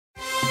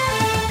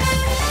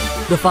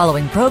The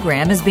following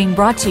program is being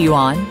brought to you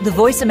on the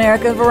Voice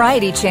America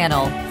Variety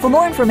Channel. For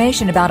more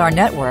information about our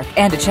network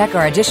and to check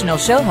our additional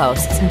show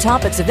hosts and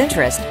topics of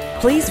interest,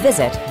 please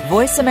visit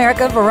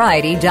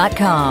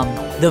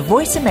voiceamericavariety.com. The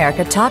Voice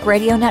America Talk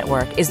Radio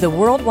Network is the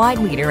worldwide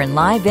leader in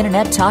live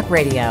Internet talk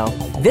radio.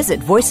 Visit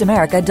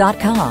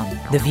voiceamerica.com.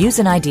 The views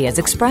and ideas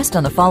expressed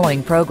on the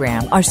following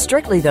program are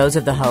strictly those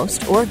of the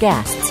host or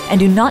guests and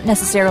do not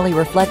necessarily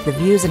reflect the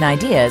views and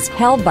ideas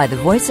held by the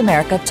Voice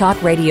America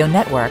Talk Radio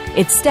Network,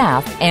 its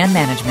staff, and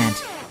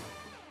management.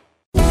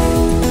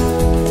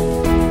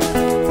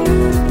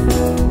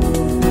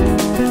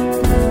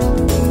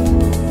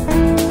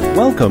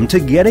 Welcome to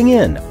Getting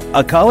In,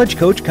 a college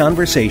coach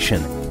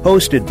conversation,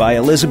 hosted by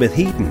Elizabeth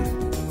Heaton.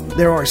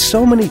 There are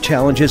so many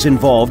challenges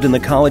involved in the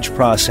college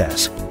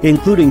process,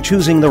 including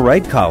choosing the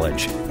right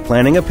college,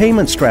 planning a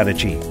payment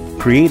strategy,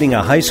 creating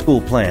a high school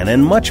plan,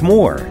 and much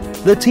more.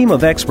 The team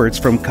of experts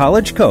from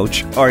College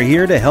Coach are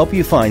here to help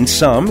you find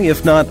some,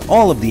 if not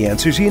all, of the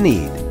answers you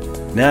need.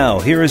 Now,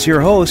 here is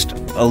your host,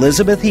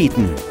 Elizabeth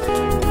Heaton.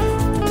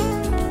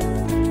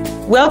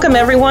 Welcome,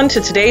 everyone,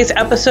 to today's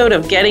episode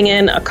of Getting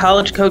In, a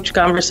College Coach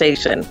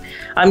Conversation.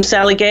 I'm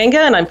Sally Ganga,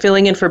 and I'm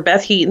filling in for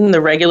Beth Heaton,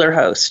 the regular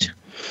host.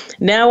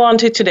 Now on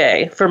to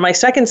today. For my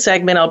second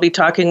segment, I'll be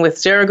talking with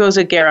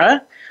Zaragoza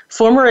Guerra,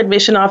 former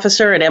admission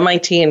officer at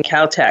MIT and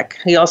Caltech.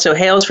 He also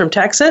hails from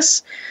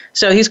Texas,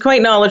 so he's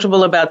quite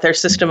knowledgeable about their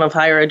system of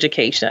higher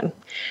education.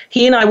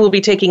 He and I will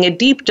be taking a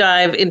deep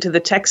dive into the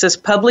Texas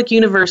public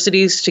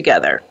universities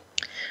together.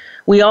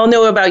 We all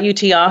know about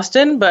UT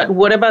Austin, but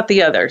what about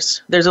the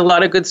others? There's a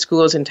lot of good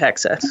schools in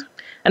Texas.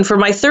 And for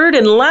my third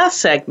and last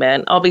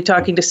segment, I'll be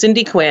talking to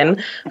Cindy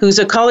Quinn, who's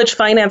a college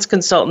finance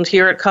consultant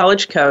here at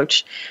College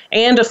Coach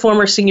and a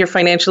former senior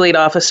financial aid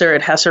officer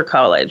at Hesser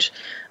College.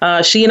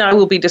 She and I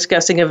will be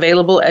discussing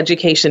available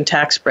education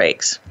tax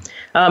breaks.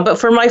 But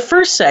for my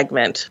first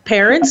segment,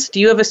 parents,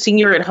 do you have a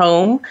senior at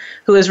home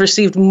who has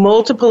received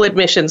multiple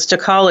admissions to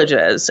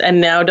colleges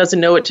and now doesn't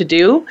know what to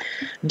do,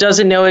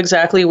 doesn't know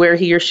exactly where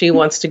he or she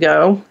wants to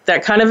go?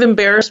 That kind of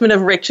embarrassment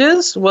of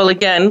riches, well,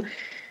 again,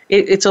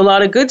 it's a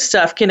lot of good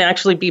stuff, can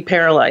actually be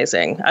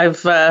paralyzing.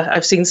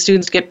 I've seen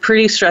students get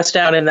pretty stressed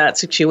out in that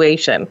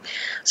situation.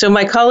 So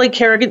my colleague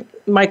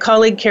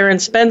Karen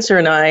Spencer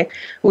and I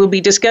will be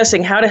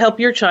discussing how to help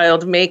your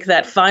child make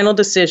that final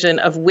decision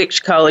of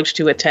which college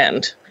to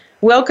attend.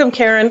 Welcome,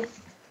 Karen.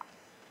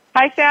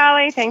 Hi,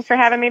 Sally. Thanks for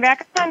having me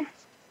back on.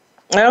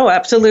 Oh,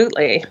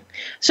 absolutely.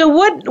 So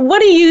what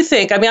do you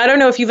think? I mean, I don't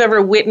know if you've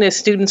ever witnessed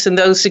students in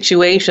those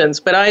situations,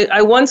 but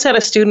I once had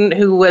a student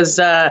who was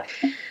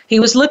he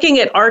was looking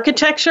at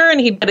architecture, and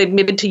he'd been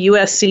admitted to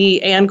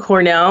USC and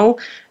Cornell,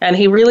 and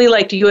he really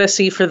liked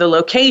USC for the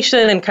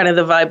location and kind of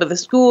the vibe of the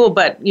school,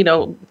 but, you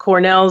know,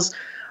 Cornell's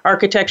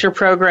architecture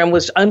program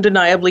was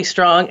undeniably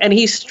strong, and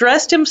he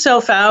stressed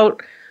himself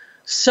out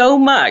so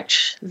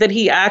much that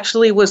he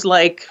actually was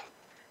like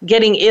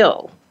getting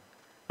ill.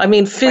 I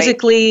mean,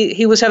 physically, right.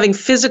 He was having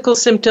physical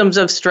symptoms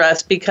of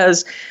stress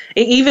because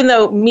even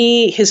though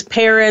his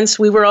parents,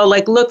 we were all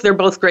like, look, they're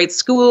both great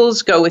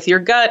schools. Go with your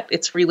gut.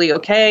 It's really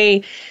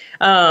okay.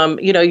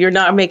 You're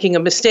not making a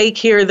mistake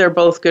here. They're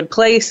both good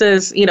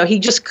places. You know, he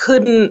just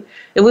couldn't.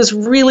 It was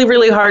really,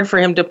 really hard for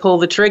him to pull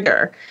the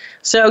trigger.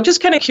 So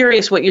just kind of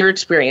curious what your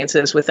experience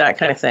is with that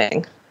kind of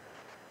thing.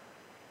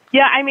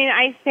 Yeah, I mean,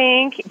 I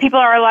think people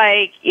are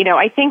like,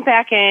 I think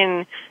back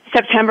in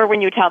September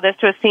when you tell this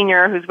to a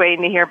senior who's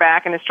waiting to hear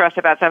back and is stressed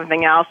about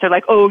something else, they're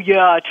like, oh,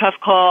 yeah, tough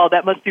call.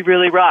 That must be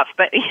really rough.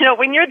 But,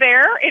 when you're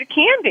there, it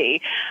can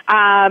be.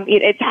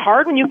 It's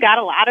hard when you've got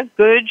a lot of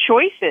good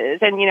choices.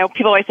 And,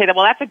 people always say that,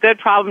 well, that's a good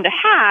problem to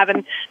have.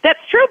 And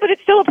that's true, but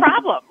it's still a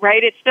problem,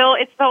 right? It's still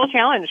a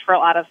challenge for a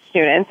lot of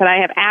students. And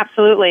I have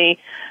absolutely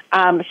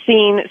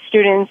seen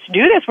students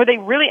do this where they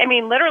really,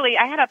 literally,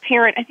 I had a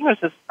parent, I think it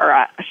was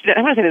I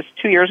want to say this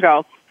 2 years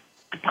ago,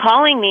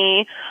 calling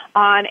me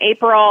on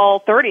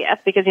April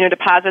 30th because,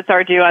 deposits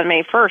are due on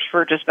May 1st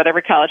for just about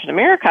every college in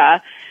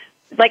America,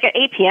 like at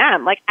 8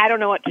 p.m. Like, I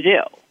don't know what to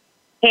do.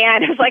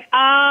 And it was like,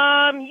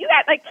 you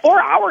got like 4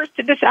 hours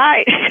to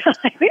decide.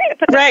 Like, we need to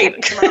put that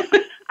right. tomorrow.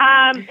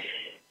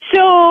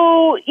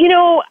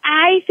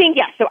 I think,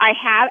 so I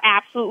have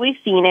absolutely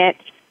seen it.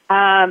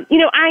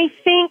 I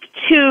think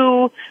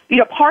too,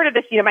 part of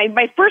this,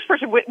 my first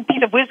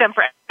piece of wisdom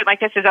for like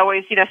this is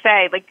always,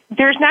 say, like,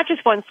 there's not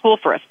just one school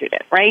for a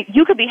student, right?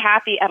 You could be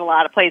happy at a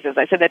lot of places.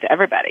 I said that to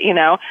everybody,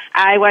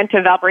 I went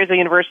to Valparaiso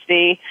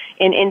University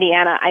in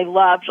Indiana. I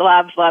loved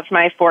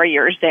my 4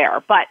 years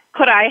there. But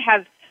could I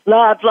have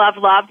loved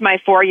my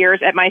 4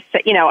 years at my,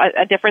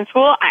 a different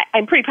school?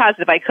 I'm pretty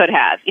positive I could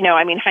have.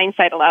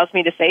 Hindsight allows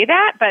me to say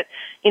that, but,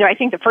 I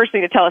think the first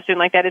thing to tell a student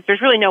like that is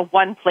there's really no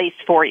one place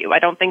for you. I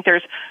don't think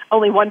there's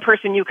only one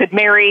person you could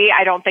marry.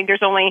 I don't think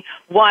there's only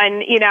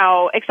one,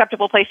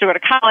 acceptable place to go to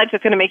college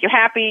that's going to make you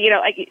happy.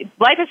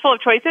 Life is full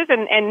of choices,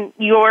 and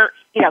you're,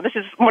 this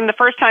is one of the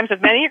first times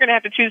of many you're going to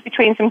have to choose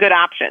between some good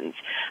options.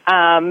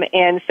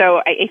 And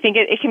so I think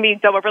it can be,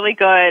 though, a really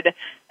good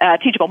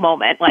teachable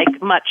moment,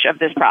 like much of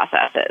this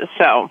process is.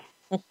 So.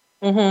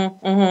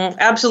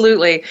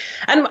 Absolutely.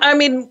 And I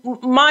mean,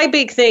 my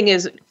big thing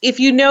is if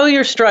you know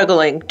you're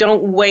struggling,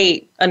 don't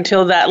wait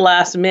until that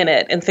last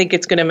minute and think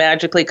it's going to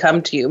magically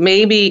come to you.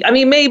 Maybe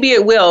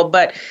it will,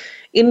 but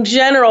in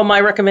general, my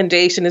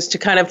recommendation is to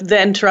kind of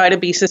then try to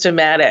be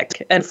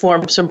systematic and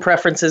form some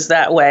preferences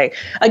that way.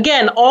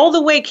 Again, all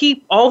the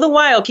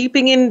while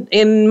keeping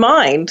in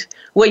mind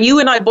what you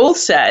and I both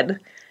said.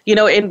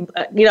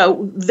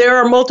 There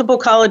are multiple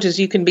colleges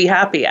you can be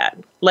happy at.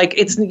 Like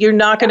you're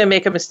not going to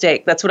make a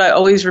mistake. That's what I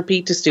always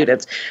repeat to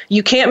students.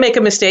 You can't make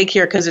a mistake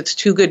here because it's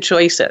two good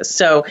choices.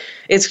 So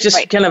it's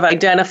just kind of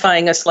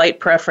identifying a slight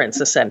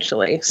preference,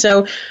 essentially.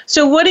 So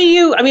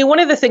one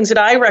of the things that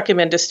I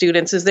recommend to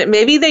students is that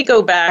maybe they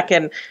go back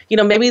and,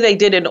 maybe they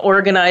did an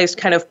organized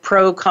kind of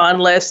pro-con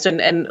list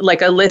and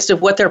like a list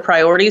of what their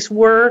priorities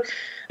were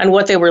and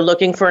what they were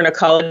looking for in a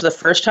college the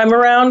first time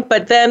around.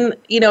 But then,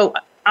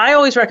 I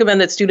always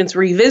recommend that students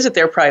revisit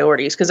their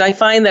priorities because I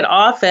find that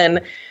often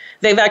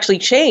they've actually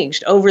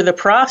changed over the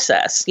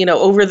process,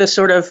 over the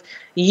sort of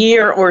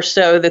year or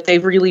so that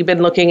they've really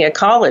been looking at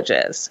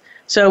colleges.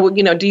 So,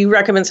 do you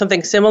recommend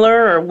something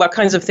similar, or what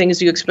kinds of things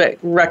do you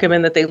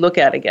recommend that they look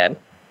at again?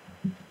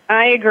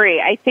 I agree.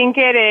 I think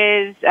it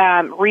is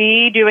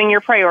redoing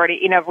your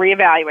priority,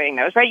 reevaluating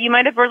those, right? You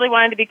might have really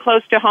wanted to be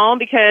close to home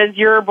because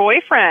your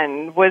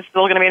boyfriend was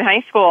still going to be in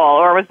high school,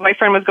 or his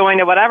boyfriend was going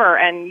to whatever,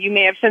 and you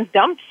may have since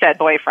dumped said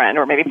boyfriend,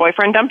 or maybe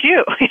boyfriend dumped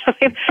you.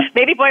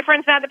 Maybe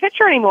boyfriend's not in the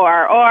picture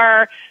anymore,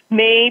 or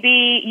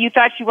maybe you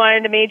thought you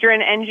wanted to major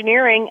in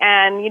engineering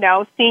and,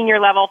 senior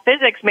level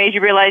physics made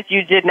you realize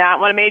you did not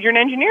want to major in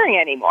engineering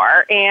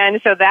anymore.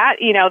 And so that,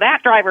 that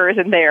driver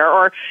isn't there,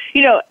 or,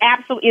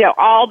 absolutely,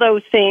 all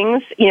those things,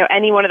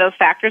 any one of those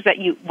factors that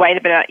you might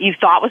have been, you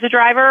thought was a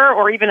driver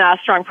or even a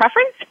strong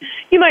preference,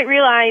 you might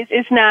realize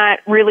is not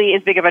really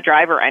as big of a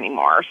driver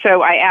anymore.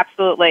 So I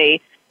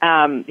absolutely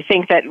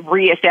think that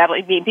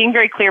being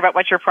very clear about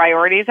what your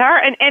priorities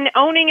are and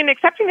owning and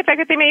accepting the fact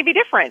that they may be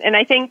different. And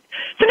I think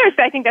sometimes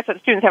that's what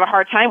students have a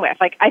hard time with.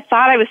 Like, I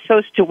thought I was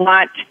supposed to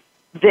want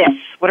this,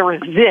 whatever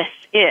this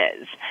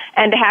is.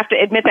 And to have to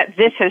admit that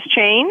this has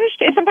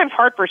changed is sometimes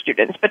hard for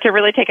students, but to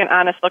really take an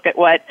honest look at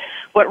what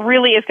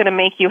really is going to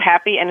make you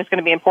happy and is going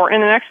to be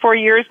important in the next 4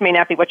 years may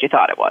not be what you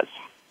thought it was.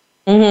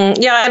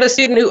 Yeah, I had a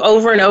student who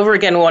over and over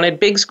again wanted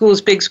big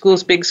schools,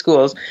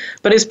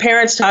 but his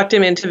parents talked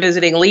him into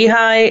visiting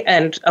Lehigh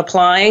and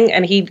applying,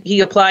 and he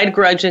applied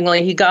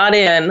grudgingly. He got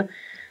in,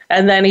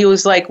 and then he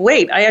was like,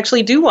 wait, I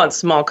actually do want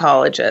small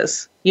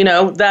colleges.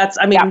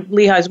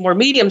 Lehigh's more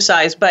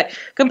medium-sized, but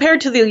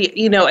compared to the,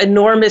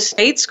 enormous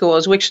state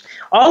schools, which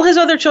all his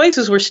other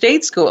choices were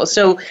state schools.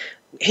 So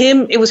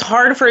it was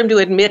hard for him to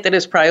admit that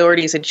his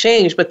priorities had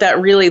changed, but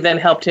that really then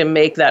helped him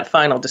make that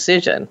final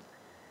decision.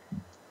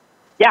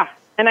 Yeah,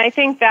 and I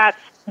think that's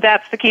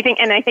the key thing,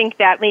 and I think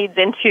that leads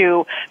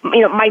into,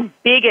 my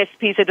biggest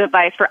piece of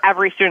advice for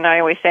every student I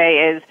always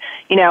say is,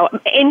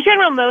 in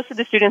general, most of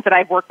the students that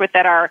I've worked with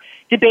that are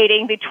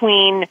debating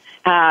between,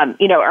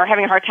 are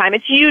having a hard time,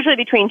 it's usually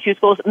between two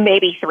schools,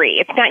 maybe three.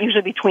 It's not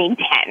usually between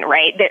 10,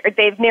 right?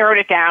 They've narrowed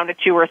it down to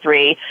 2 or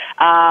 3.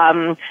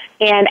 And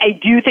I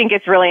do think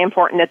it's really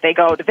important that they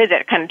go to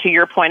visit, kind of to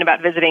your point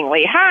about visiting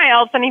Lehigh.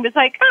 All of a sudden he was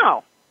like,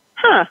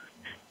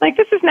 like,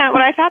 this is not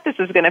what I thought this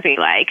was going to be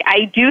like.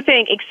 I do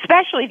think,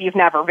 especially if you've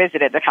never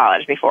visited the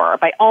college before,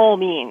 by all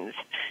means,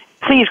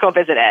 please go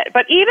visit it.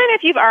 But even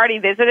if you've already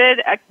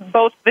visited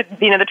both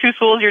the two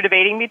schools you're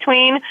debating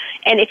between,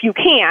 and if you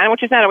can,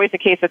 which is not always the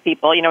case with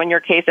people, in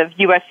your case of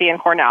USC and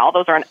Cornell,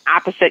 those are an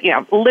opposite,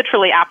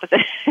 literally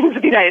opposite ends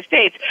of the United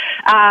States.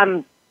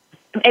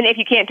 And if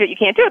you can't do it, you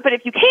can't do it. But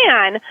if you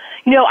can,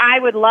 I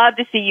would love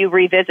to see you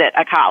revisit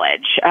a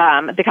college,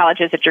 the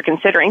colleges that you're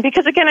considering.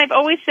 Because, again, I've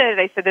always said,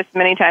 I said this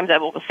many times, I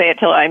will say it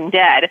till I'm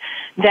dead,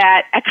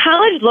 that a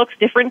college looks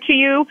different to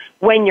you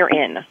when you're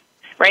in,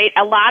 right?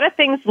 A lot of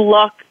things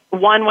look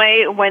one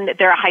way when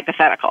they're a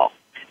hypothetical,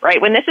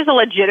 right? When this is a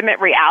legitimate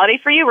reality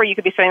for you, where you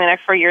could be spending the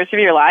next 4 years of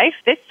your life,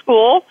 this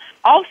school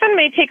all of a sudden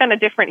may take on a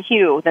different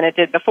hue than it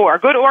did before,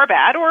 good or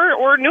bad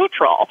or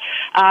neutral.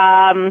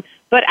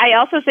 But I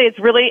also say it's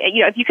really,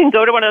 if you can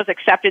go to one of those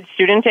accepted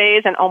student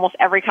days, and almost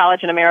every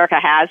college in America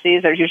has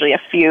these, there's usually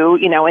a few,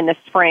 in the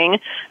spring,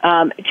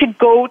 to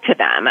go to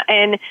them.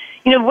 And,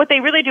 what they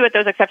really do at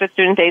those accepted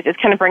student days is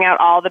kind of bring out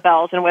all the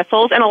bells and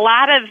whistles and a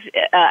lot of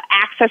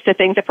access to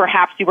things that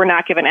perhaps you were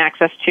not given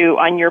access to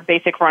on your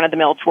basic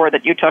run-of-the-mill tour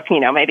that you took,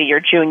 maybe your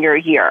junior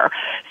year.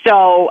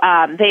 So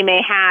they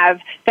may have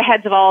the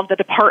heads of all of the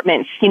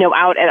departments,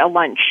 out at a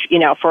lunch,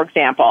 for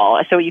example.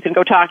 So you can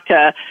go talk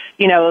to,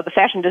 the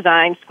fashion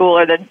design school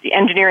or the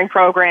engineering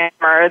program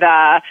or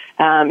the,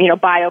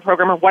 bio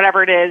program or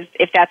whatever it is,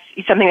 if that's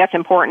something that's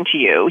important to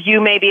you. You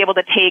may be able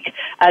to take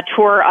a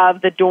tour of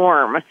the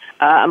dorm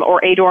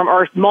or a dorm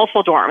or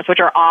multiple dorms, which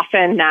are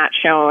often not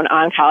shown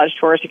on college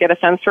tours, to get a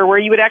sense for where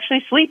you would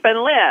actually sleep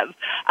and live.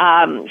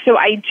 So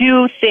I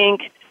do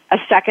think a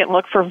second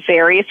look for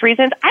various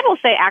reasons. I will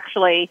say,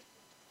 actually,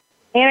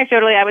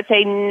 anecdotally, I would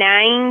say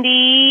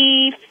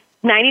 95%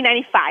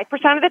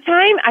 of the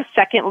time, a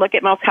second look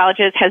at most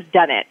colleges has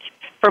done it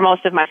for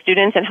most of my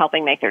students and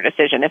helping make their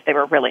decision if they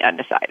were really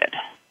undecided.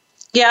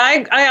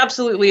 Yeah, I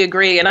absolutely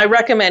agree. And I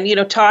recommend,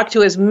 talk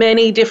to as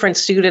many different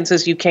students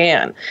as you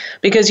can,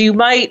 because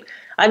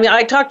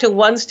I talked to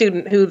one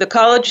student who the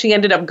college she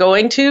ended up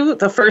going to,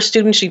 the first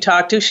student she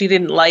talked to, she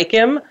didn't like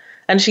him.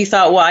 And she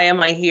thought, why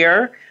am I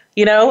here?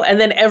 And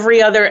then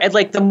every other,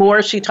 the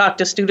more she talked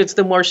to students,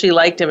 the more she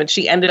liked him. And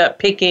she ended up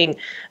picking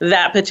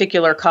that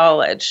particular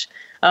college.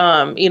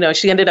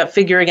 She ended up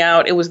figuring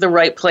out it was the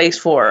right place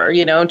for her,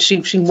 and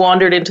she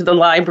wandered into the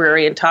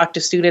library and talked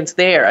to students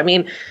there. I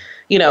mean,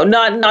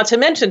 not to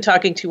mention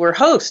talking to her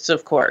hosts,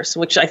 of course,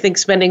 which I think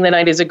spending the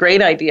night is a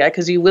great idea,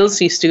 because you will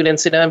see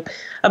students in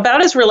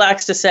about as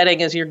relaxed a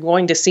setting as you're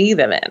going to see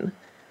them in.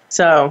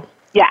 So.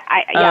 Yeah,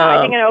 I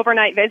think an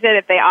overnight visit,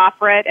 if they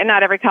offer it, and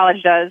not every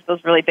college does,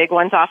 those really big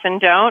ones often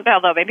don't,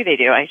 although maybe they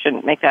do. I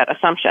shouldn't make that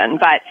assumption.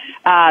 But,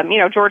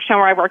 Georgetown,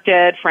 where I worked,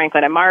 did,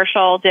 Franklin and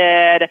Marshall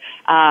did.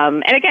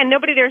 And again,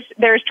 nobody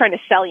there's trying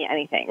to sell you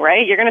anything,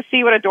 right? You're going to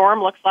see what a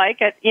dorm looks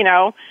like at,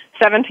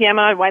 7 p.m.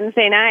 on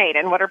Wednesday night,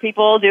 and what are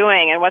people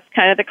doing, and what's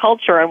kind of the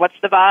culture, and what's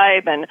the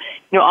vibe, and,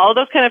 all of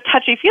those kind of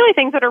touchy-feely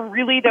things that are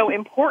really, though,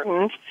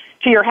 important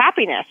to your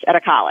happiness at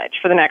a college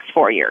for the next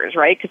 4 years,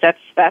 right? Because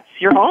that's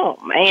your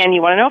home, and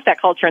you want to know if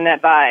that culture and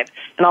that vibe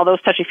and all those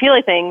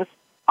touchy-feely things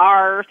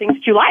are things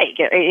that you like.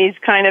 It is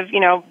kind of,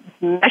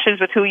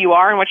 meshes with who you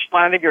are and what you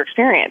want out of your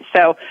experience.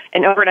 So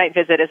an overnight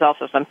visit is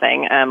also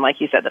something,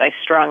 like you said, that I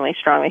strongly,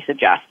 strongly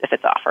suggest if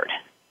it's offered.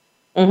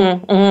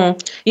 Mm-hmm, mm-hmm.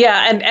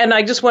 Yeah, and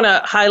I just want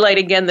to highlight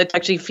again the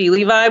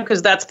touchy-feely vibe,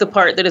 because that's the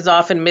part that is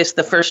often missed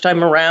the first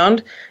time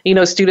around.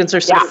 Students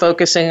are still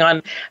focusing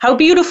on how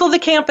beautiful the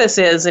campus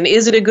is and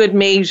is it a good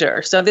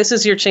major. So this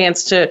is your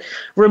chance to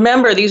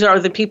remember these are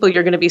the people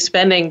you're going to be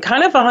spending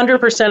kind of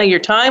 100% of your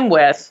time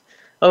with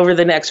over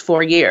the next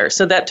 4 years.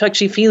 So that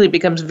touchy-feely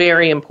becomes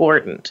very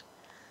important.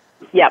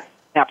 Yep,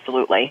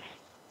 absolutely.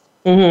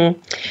 Mm-hmm.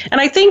 And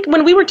I think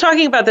when we were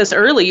talking about this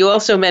early, you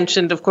also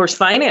mentioned, of course,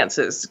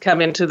 finances come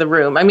into the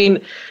room. I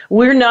mean,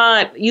 you and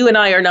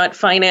I are not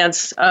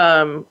finance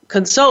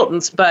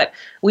consultants, but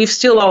we've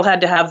still all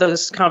had to have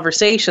those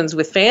conversations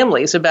with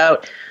families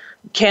about,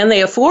 can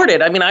they afford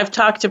it? I mean, I've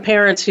talked to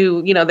parents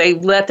who, they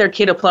let their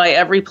kid apply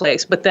every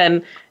place, but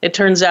then it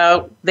turns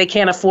out they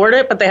can't afford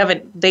it, but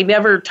they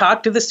never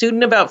talked to the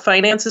student about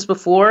finances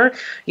before.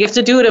 You have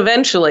to do it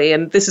eventually,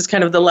 and this is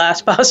kind of the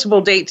last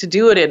possible date to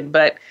do it in,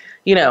 but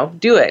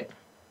do it.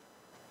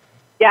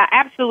 Yeah,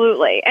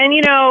 absolutely. And,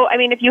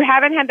 if you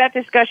haven't had that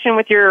discussion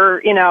with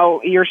your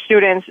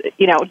students,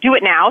 do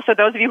it now. So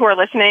those of you who are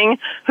listening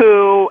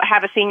who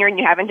have a senior and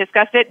you haven't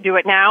discussed it, do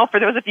it now. For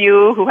those of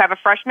you who have a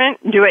freshman,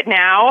 do it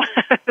now.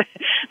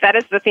 That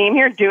is the theme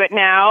here. Do it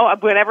now.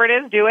 Whatever it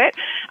is, do it.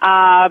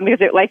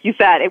 Because like you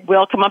said, it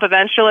will come up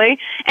eventually.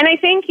 And I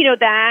think,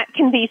 that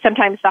can be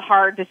sometimes the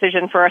hard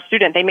decision for a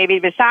student. They may be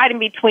deciding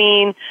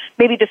between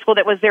maybe the school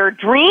that was their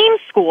dream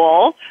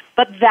school,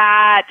 but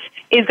that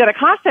is going to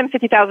cost them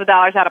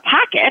 $50,000 out of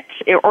pocket,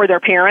 or their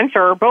parents,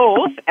 or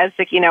both, as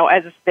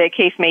the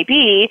case may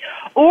be,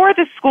 or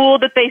the school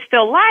that they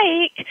still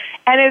like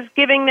and is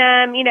giving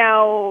them,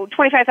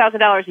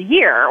 $25,000 a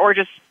year, or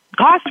just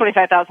costs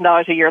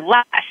 $25,000 a year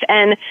less.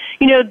 And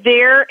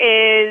there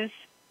is.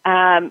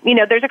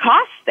 There's a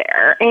cost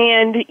there,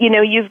 and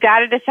you've got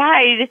to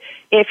decide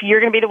if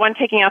you're going to be the one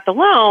taking out the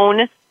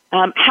loan.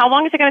 How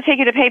long is it going to take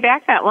you to pay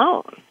back that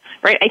loan?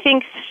 Right? I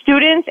think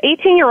students,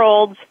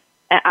 18-year-olds.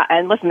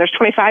 And listen, there's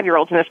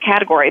 25-year-olds in this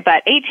category,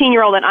 but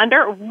 18-year-old and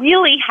under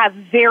really have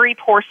very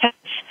poor sense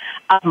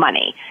of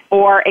money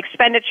or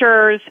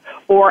expenditures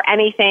or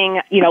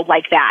anything,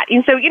 like that.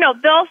 And so,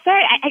 they'll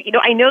say,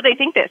 I know they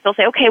think this. They'll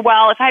say, okay,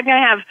 well, if I'm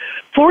going to have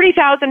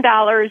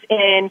 $40,000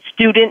 in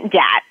student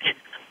debt,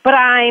 but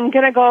I'm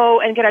going to go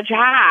and get a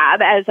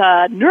job as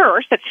a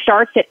nurse that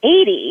starts at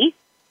 80,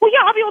 well, yeah,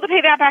 I'll be able to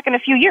pay that back in a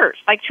few years,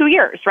 like 2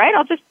 years, right?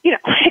 I'll just,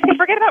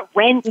 forget about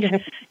rent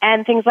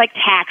and things like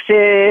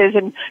taxes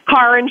and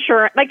car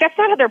insurance. Like, that's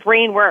not how their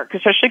brain works,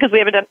 especially because we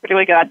haven't done a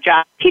really good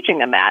job teaching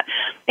them that.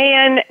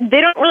 And they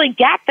don't really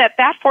get that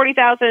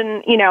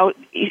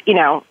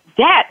 $40,000,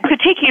 debt could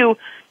take you,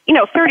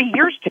 30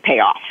 years to pay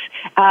off.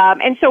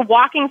 And so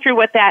walking through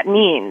what that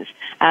means,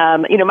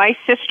 my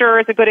sister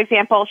is a good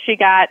example. She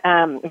got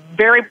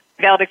very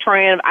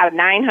valedictorian out of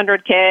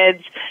 900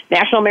 kids,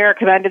 National Merit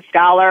Commended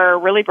Scholar,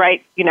 really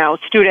bright,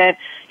 student.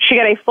 She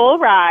got a full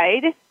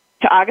ride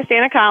to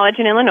Augustana College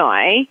in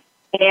Illinois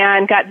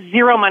and got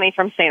zero money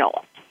from St.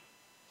 Olaf.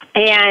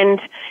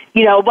 And,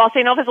 while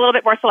St. Olaf is a little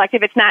bit more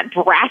selective, it's not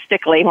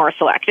drastically more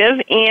selective.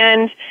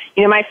 And,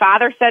 my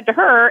father said to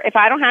her, if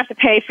I don't have to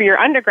pay for your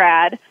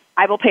undergrad,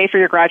 I will pay for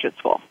your graduate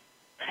school.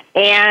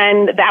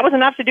 And that was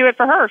enough to do it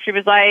for her. She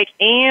was like,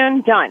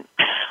 and done.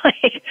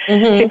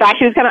 In fact,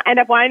 she was going to end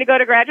up wanting to go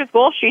to graduate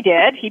school. She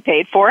did. He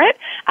paid for it.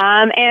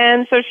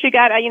 And so she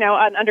got,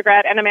 an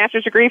undergrad and a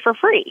master's degree for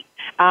free.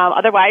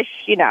 Otherwise,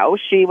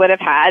 she would have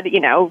had,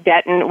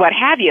 debt and what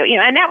have you.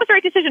 And that was the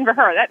right decision for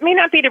her. That may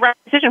not be the right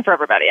decision for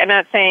everybody. I'm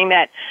not saying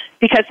that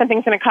because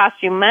something's going to cost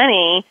you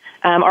money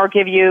or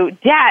give you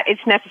debt,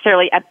 it's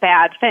necessarily a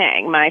bad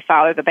thing. My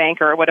father, the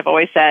banker, would have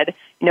always said,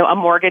 a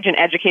mortgage and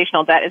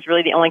educational debt is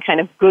really the only kind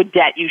of good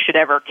debt you should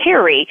ever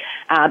carry.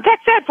 That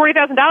said,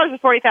 $40,000 is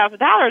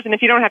 $40,000, and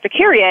if you don't have to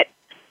carry it,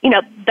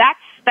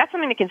 that's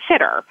something to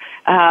consider.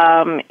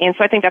 And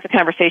so I think that's a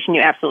conversation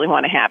you absolutely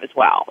want to have as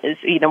well, is,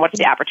 what's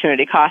the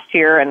opportunity cost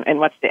here and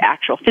what's the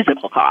actual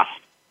physical cost?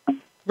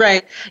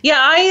 Right. Yeah.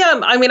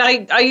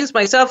 I use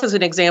myself as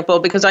an example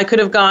because I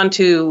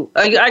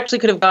actually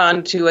could have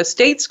gone to a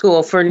state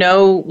school for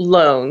no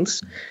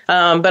loans,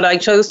 but I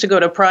chose to go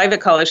to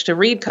private college, to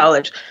Reed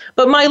College.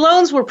 But my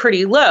loans were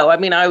pretty low.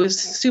 I was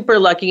super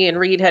lucky, and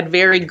Reed had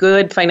very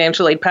good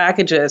financial aid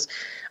packages.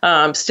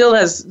 Still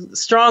has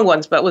strong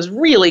ones, but was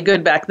really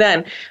good back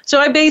then. So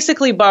I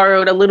basically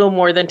borrowed a little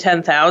more than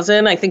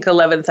 $10,000, I think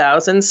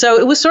 $11,000. So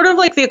it was sort of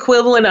like the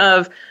equivalent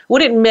of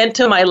what it meant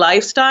to my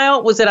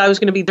lifestyle was that I was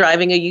going to be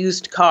driving a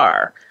used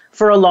car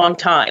for a long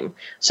time.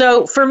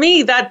 So for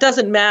me, that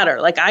doesn't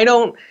matter. Like I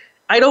don't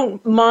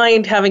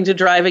mind having to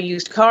drive a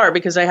used car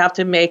because I have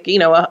to make,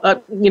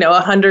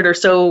 $100 or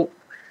so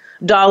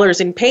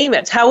in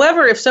payments.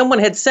 However, if someone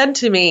had said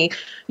to me,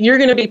 you're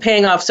going to be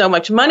paying off so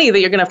much money that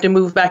you're going to have to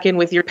move back in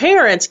with your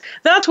parents,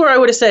 that's where I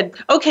would have said,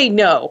 okay,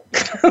 no,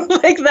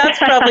 that's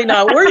probably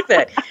not worth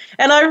it.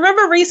 And I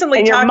remember recently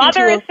and talking to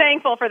your mother is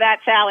thankful for that,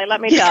 Sally,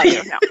 let me tell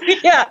you. No.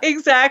 Yeah,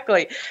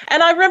 exactly.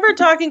 And I remember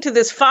talking to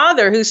this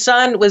father whose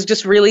son was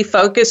just really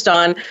focused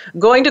on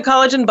going to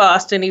college in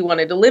Boston. He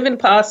wanted to live in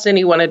Boston.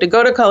 He wanted to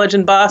go to college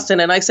in Boston.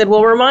 And I said,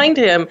 well, remind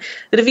him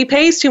that if he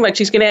pays too much,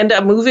 he's going to end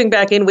up moving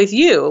back in with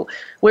you.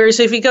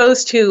 Whereas if he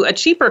goes to a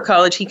cheaper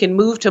college, he can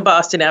move to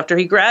Boston after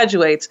he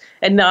graduates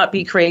and not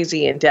be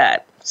crazy in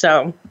debt.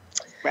 So,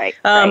 right.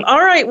 All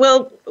right.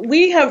 Well,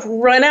 we have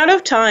run out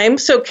of time.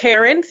 So,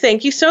 Karen,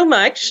 thank you so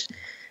much.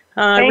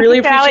 I really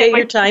appreciate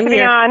your time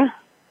here. On.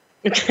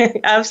 Okay,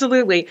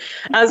 absolutely.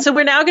 So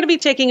we're now going to be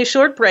taking a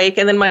short break,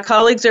 and then my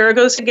colleague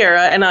Zaragoza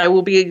Guerra and I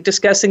will be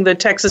discussing the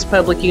Texas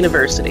Public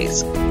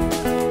Universities.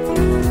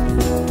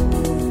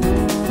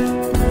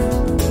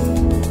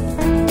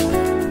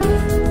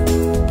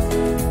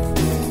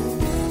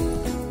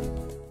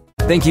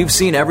 Think you've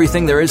seen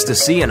everything there is to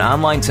see in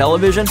online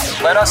television?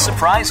 Let us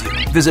surprise you.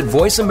 Visit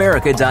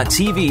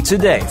voiceamerica.tv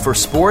today for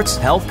sports,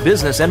 health,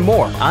 business, and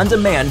more on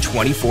demand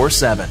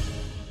 24/7.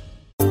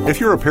 If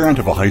you're a parent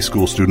of a high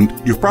school student,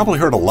 you've probably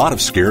heard a lot of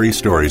scary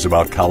stories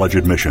about college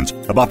admissions,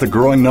 about the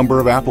growing number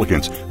of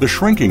applicants, the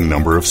shrinking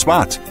number of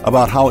spots,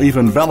 about how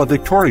even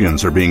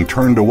valedictorians are being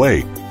turned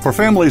away. For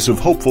families of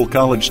hopeful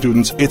college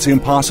students, it's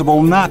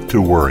impossible not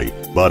to worry.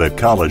 But at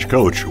College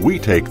Coach, we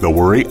take the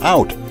worry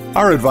out.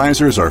 Our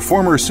advisors are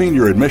former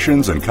senior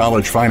admissions and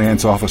college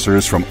finance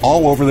officers from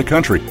all over the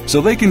country,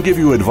 so they can give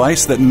you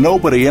advice that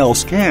nobody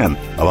else can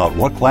about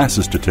what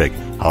classes to take,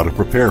 how to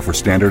prepare for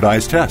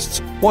standardized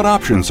tests, what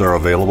options are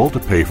available to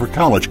pay for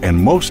college, and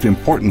most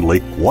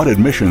importantly, what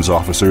admissions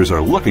officers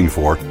are looking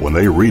for when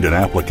they read an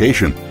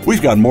application. We've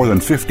got more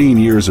than 15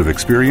 years of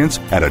experience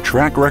and a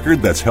track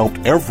record that's helped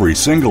every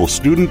single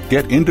student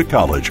get into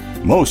college,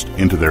 most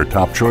into their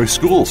top choice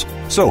schools.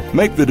 So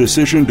make the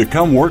decision to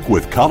come work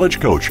with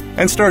College Coach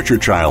and start your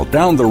child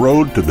down the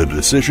road to the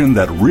decision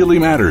that really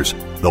matters,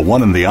 the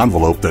one in the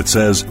envelope that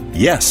says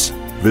yes.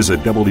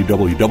 Visit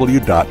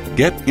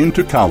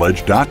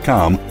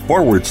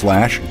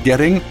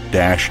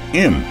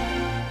www.getintocollege.com/getting-in.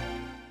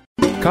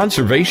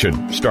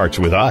 Conservation starts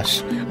with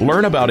us.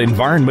 Learn about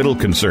environmental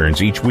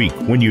concerns each week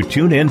when you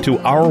tune in to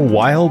Our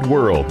Wild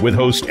World with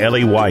host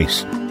Ellie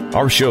Weiss.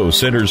 Our show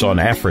centers on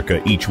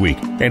Africa each week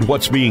and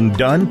what's being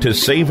done to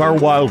save our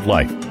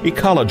wildlife,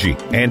 ecology,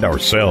 and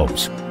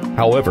ourselves.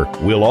 However,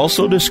 we'll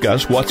also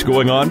discuss what's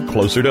going on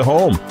closer to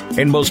home.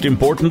 And most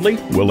importantly,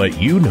 we'll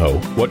let you know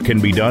what can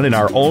be done in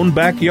our own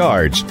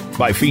backyards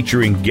by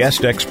featuring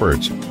guest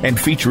experts and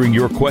featuring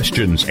your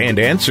questions and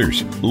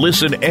answers.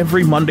 Listen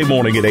every Monday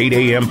morning at 8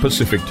 a.m.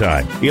 Pacific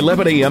Time,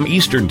 11 a.m.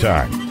 Eastern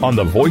Time on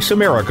the Voice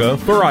America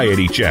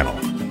Variety Channel.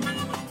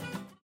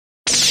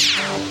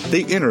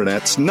 The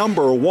Internet's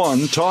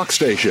 #1 talk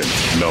station.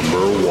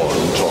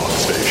 #1 talk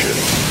station.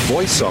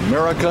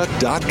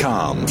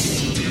 VoiceAmerica.com.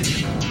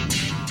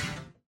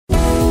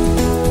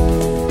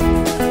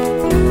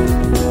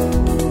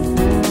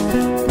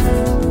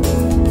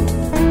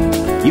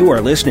 You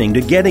are listening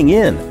to Getting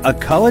In, a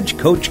College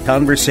Coach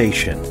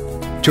Conversation.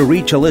 To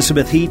reach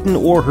Elizabeth Heaton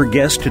or her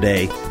guest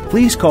today,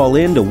 please call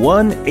in to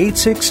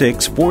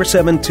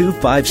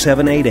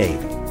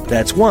 1-866-472-5788.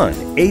 That's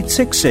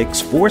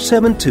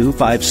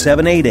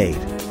 1-866-472-5788.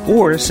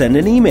 Or send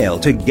an email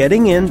to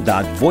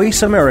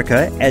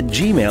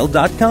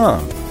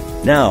gettingin.voiceamerica@gmail.com.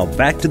 Now,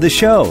 back to the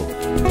show.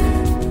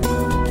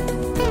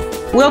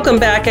 Welcome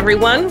back,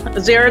 everyone.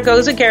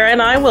 Zaragoza Guerra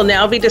and I will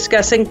now be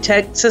discussing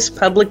Texas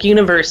Public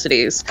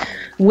Universities.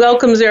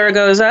 Welcome,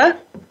 Zaragoza.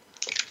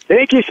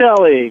 Thank you,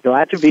 Sally.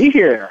 Glad to be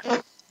here.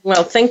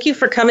 Well, thank you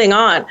for coming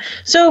on.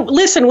 So,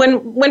 listen,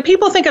 when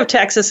people think of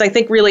Texas, I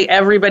think really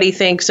everybody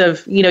thinks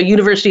of,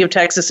 University of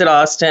Texas at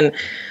Austin,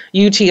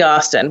 UT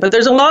Austin. But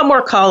there's a lot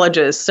more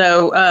colleges.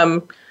 So,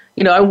 I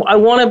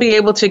want to be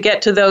able to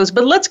get to those.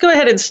 But let's go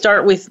ahead and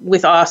start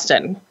with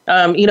Austin.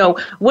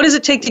 What does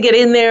it take to get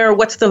in there?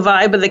 What's the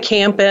vibe of the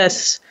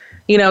campus?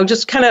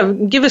 Just kind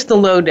of give us the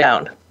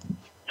lowdown.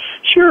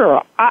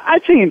 Sure.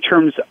 I'd say in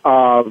terms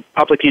of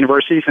public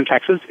universities in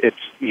Texas, it's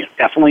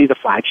definitely the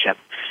flagship.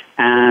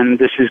 And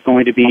this is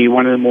going to be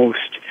one of the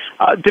most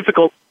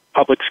difficult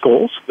public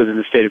schools within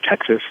the state of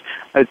Texas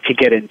to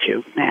get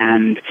into.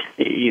 And,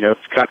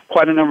 it's got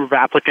quite a number of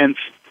applicants.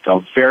 It's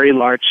a very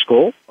large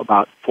school,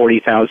 about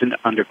 40,000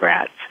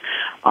 undergrads.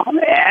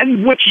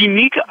 And what's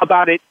unique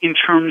about it in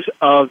terms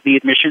of the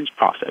admissions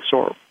process,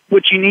 or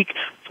what's unique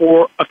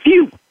for a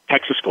few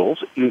Texas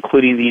schools,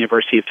 including the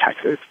University of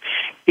Texas,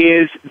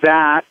 is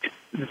that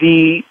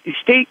the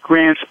state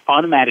grants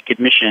automatic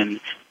admission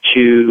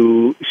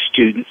to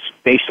students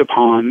based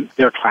upon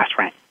their class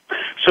rank.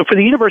 So for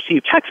the University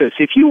of Texas,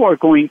 if you are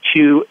going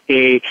to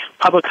a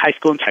public high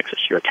school in Texas,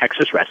 you're a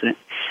Texas resident,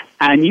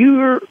 and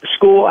your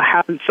school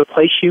happens to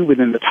place you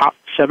within the top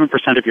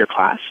 7% of your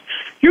class,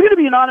 you're going to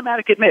be an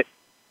automatic admit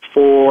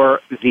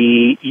for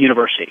the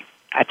university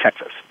at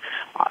Texas.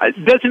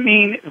 It doesn't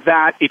mean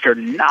that if you're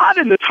not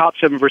in the top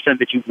 7%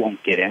 that you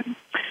won't get in.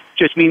 It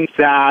just means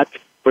that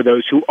for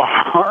those who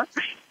are,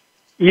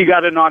 you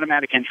got an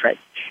automatic entry.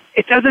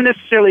 It doesn't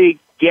necessarily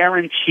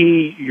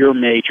guarantee your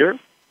major.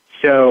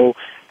 So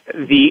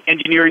the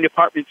engineering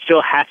department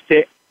still has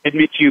to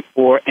admit you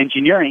for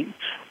engineering,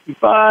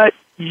 but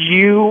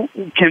you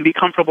can be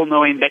comfortable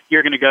knowing that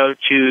you're going to go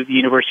to the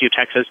University of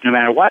Texas no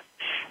matter what,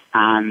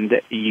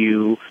 and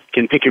you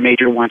can pick your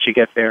major once you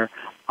get there.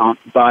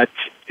 But,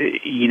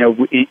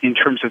 in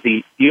terms of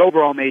the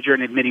overall major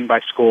and admitting by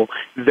school,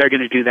 they're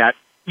going to do that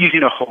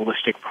using a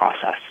holistic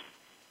process.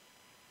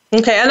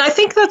 Okay, and I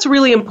think that's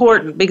really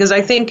important because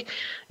I think,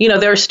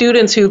 there are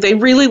students who they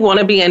really want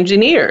to be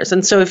engineers.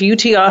 And so if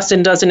UT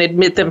Austin doesn't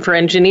admit them for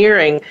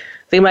engineering,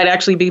 they might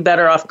actually be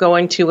better off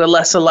going to a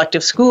less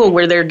selective school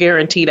where they're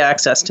guaranteed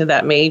access to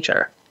that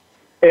major.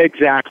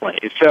 Exactly.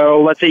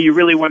 So let's say you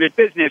really wanted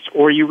business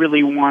or you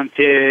really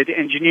wanted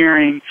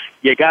engineering.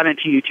 You got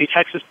into UT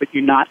Texas, but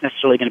you're not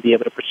necessarily going to be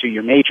able to pursue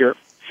your major.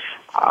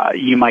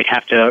 You might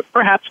have to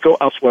perhaps go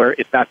elsewhere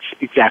if that's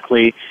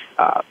exactly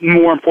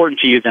more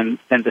important to you than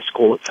the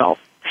school itself.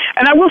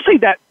 And I will say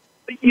that,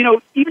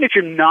 even if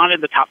you're not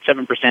in the top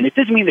 7%, it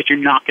doesn't mean that you're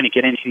not going to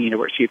get into the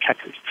University of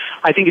Texas.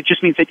 I think it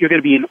just means that you're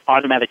going to be an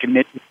automatic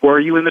admit were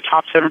you in the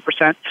top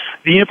 7%.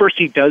 The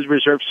university does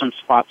reserve some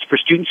spots for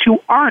students who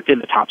aren't in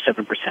the top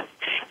 7%.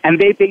 And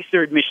they base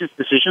their admissions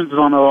decisions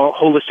on a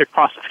holistic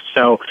process.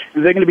 So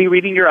they're going to be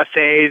reading your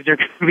essays. They're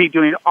going to be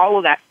doing all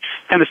of that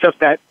kind of stuff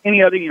that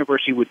any other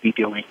university would be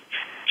doing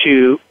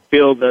to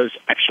fill those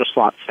extra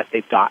slots that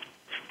they've got.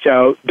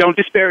 So don't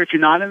despair if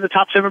you're not in the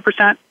top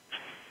 7%.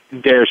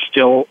 There's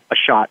still a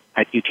shot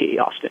at UT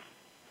Austin.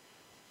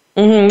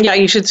 Mm-hmm. Yeah,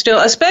 you should still,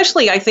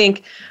 especially what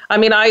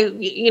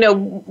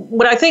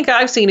I think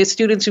I've seen is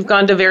students who've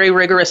gone to very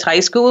rigorous high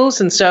schools.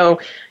 And so,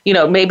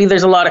 maybe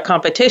there's a lot of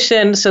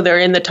competition. So they're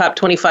in the top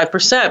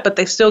 25%, but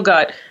they've still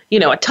got,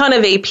 a ton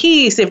of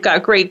APs. They've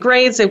got great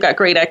grades. They've got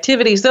great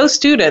activities. Those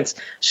students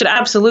should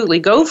absolutely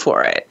go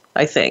for it,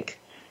 I think.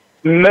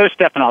 Most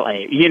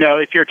definitely.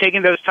 If you're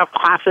taking those tough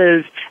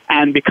classes,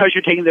 and because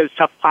you're taking those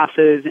tough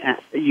classes,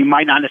 you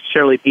might not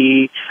necessarily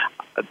be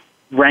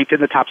ranked in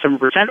the top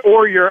 7%,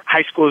 or your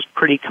high school is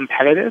pretty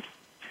competitive.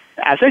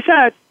 As I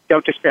said,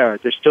 don't despair.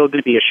 There's still going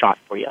to be a shot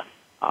for you,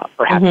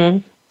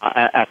 perhaps,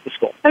 at the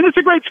school. And it's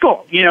a great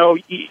school.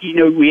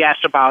 We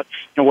asked about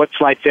what's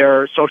like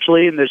there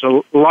socially, and there's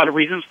a lot of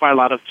reasons why a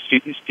lot of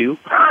students do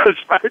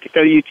aspire to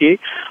go to UT.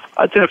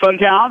 It's in a fun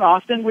town,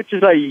 Austin, which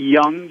is a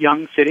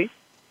young city.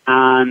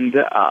 And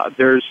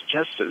there's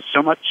just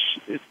so much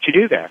to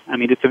do there. I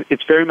mean,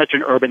 it's very much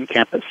an urban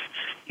campus.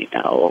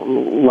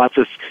 Lots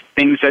of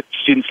things that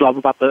students love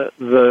about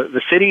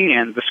the city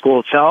and the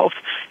school itself.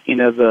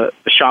 The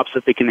shops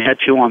that they can head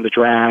to on the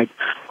drag.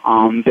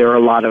 There are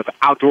a lot of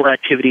outdoor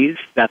activities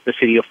that the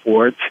city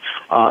affords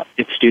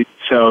its students.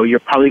 So you're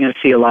probably going to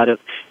see a lot of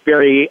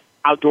very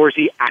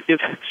outdoorsy,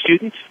 active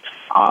students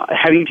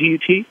heading to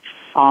UT.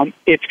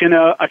 It's going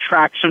to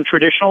attract some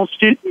traditional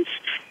students,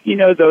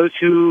 those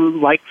who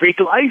like Greek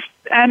life,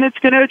 and it's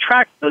going to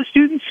attract those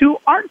students who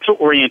aren't so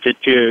oriented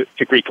to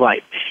Greek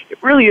life.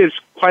 It really is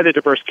quite a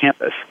diverse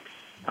campus.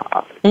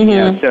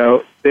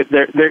 So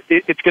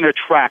it's going to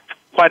attract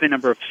quite a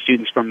number of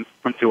students from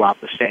throughout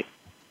the state,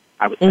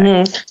 I would say.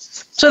 Mm-hmm.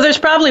 So there's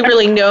probably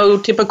really no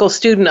typical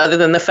student other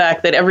than the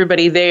fact that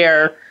everybody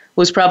there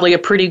was probably a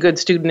pretty good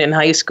student in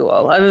high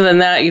school. Other than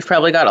that, you've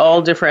probably got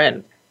all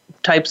different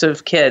types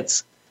of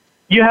kids.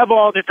 You have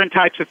all different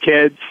types of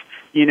kids.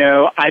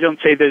 I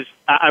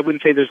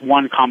wouldn't say there's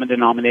one common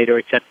denominator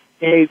except,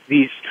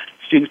 these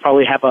students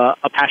probably have a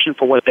passion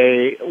for what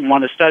they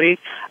want to study,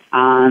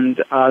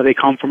 and they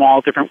come from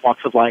all different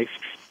walks of life.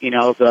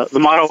 The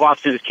motto of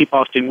Austin is keep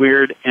Austin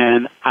weird,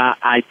 and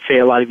I'd say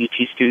a lot of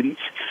UT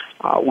students,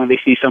 when they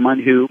see someone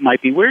who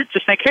might be weird,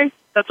 just think, hey,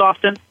 that's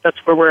Austin. That's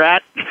where we're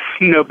at.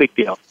 No big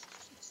deal.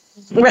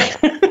 Right.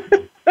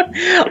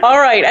 All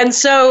right. And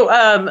so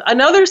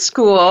another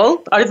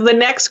school, or the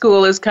next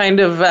school is kind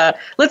of,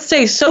 let's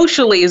say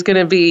socially is going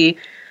to be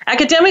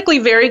Academically,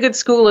 very good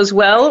school as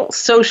well.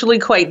 Socially,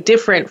 quite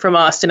different from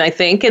Austin, I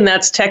think, and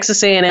that's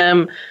Texas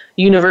A&M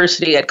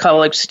University at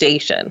College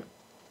Station.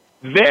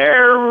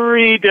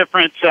 Very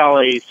different,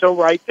 Sally. So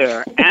right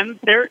there. And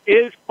there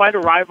is quite a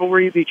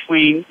rivalry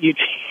between UT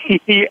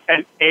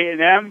and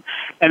A&M,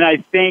 and I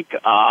think,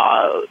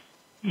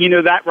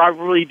 that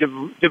rivalry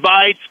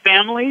divides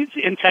families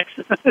in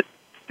Texas.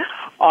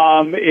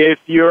 If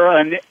you're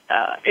an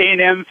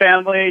A&M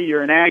family,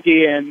 you're an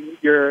Aggie, and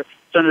your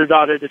son or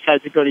daughter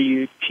decides to go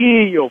to UT,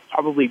 you'll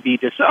probably be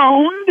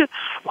disowned.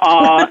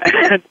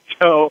 And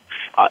so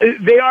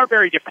they are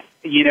very different.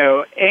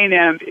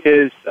 A&M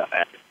is,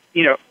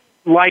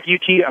 like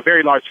UT, a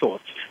very large school.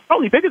 It's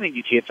probably bigger than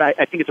UT.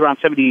 I think it's around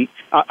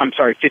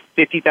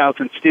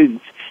 50,000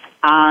 students.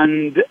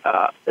 And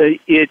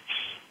it's,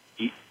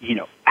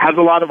 has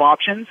a lot of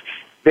options.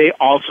 They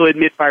also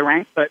admit by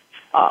rank, but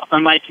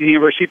unlike the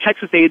University of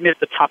Texas, they admit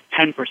the top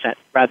 10%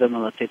 rather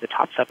than, let's say, the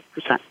top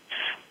 7%.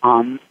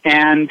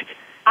 And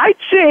I'd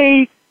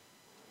say,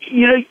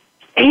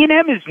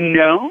 A&M is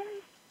known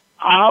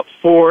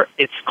for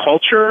its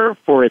culture,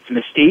 for its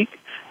mystique.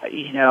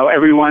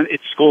 Everyone,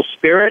 it's school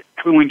spirit,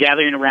 everyone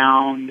gathering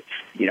around,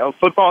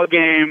 football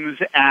games,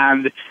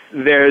 and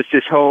there's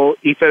this whole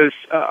ethos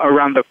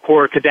around the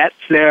core cadets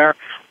there.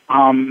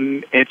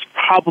 It's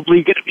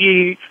probably going to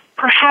be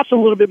perhaps a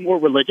little bit more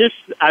religious,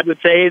 I would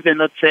say, than,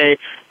 let's say,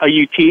 a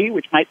UT,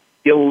 which might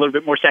feel a little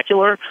bit more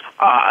secular.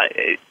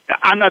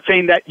 I'm not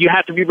saying that you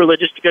have to be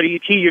religious to go to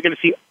UT. You're going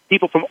to see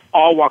people from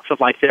all walks of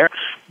life there.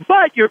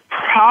 But you're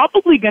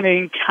probably going to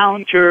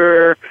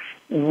encounter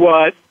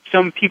what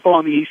some people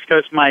on the East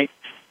Coast might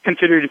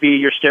consider to be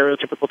your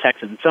stereotypical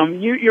Texan. So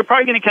you're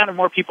probably going to encounter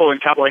more people in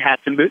cowboy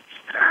hats and boots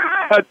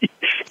at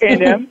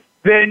A&M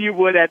than you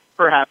would at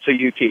perhaps a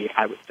UT,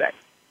 I would say.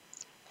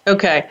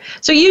 Okay.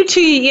 So UT,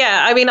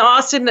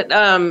 Austin,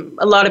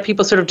 a lot of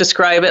people sort of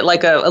describe it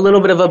like a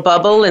little bit of a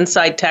bubble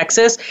inside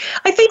Texas.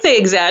 I think they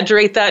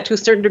exaggerate that to a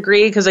certain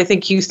degree because I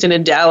think Houston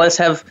and Dallas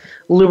have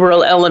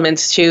liberal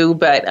elements too.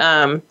 But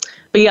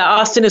yeah,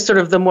 Austin is sort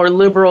of the more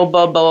liberal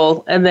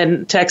bubble, and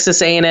then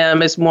Texas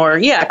A&M is more,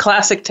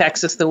 classic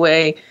Texas, the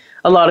way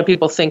a lot of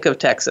people think of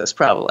Texas,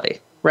 probably.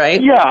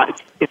 Right? Yeah,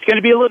 it's going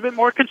to be a little bit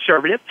more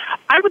conservative.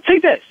 I would say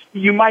this.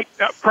 You might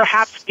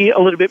perhaps be a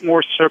little bit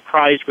more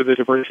surprised with the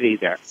diversity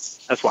there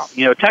as well.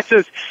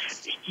 Texas,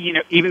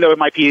 even though it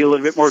might be a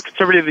little bit more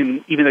conservative,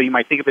 and even though you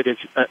might think of it as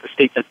a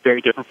state that's very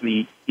different from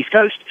the East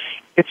Coast,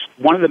 it's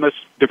one of the most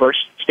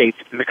diverse states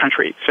in the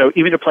country. So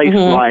even a place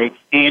like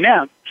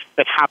A&M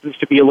that happens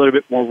to be a little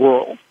bit more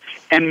rural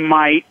and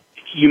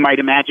you might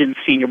imagine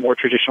seeing a more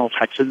traditional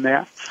Texan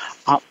there.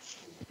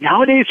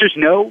 Nowadays, there's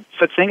no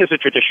such thing as a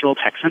traditional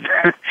Texan.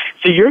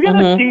 So you're going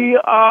to see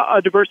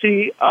a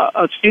diversity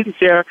of students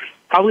there.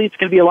 Probably it's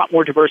going to be a lot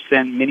more diverse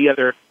than many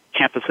other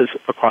campuses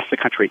across the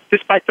country,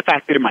 despite the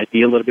fact that it might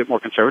be a little bit more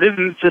conservative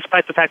and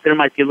despite the fact that it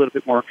might be a little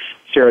bit more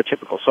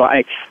stereotypical. So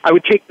I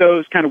would take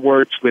those kind of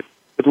words with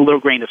a little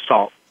grain of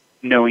salt,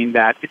 knowing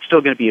that it's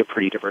still going to be a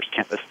pretty diverse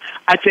campus.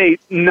 I'd say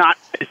not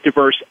as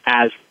diverse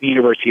as the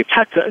University of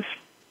Texas.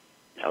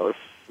 If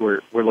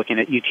we're looking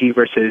at UT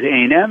versus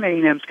A&M.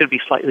 A&M is going to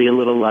be slightly a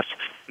little less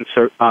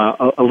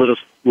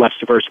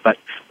diverse, but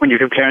when you're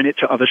comparing it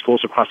to other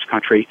schools across the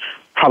country,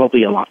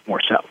 probably a lot more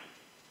so.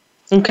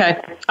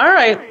 Okay. All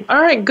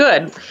right.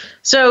 Good.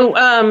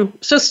 So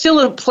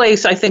still a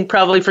place, I think,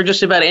 probably for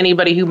just about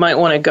anybody who might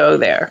want to go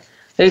there.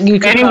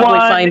 You can probably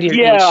find your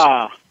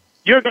niche.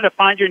 You're going to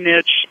find your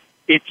niche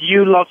if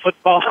you love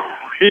football,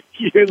 if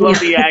you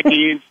love the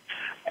Aggies,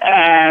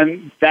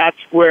 and that's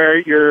where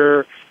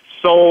your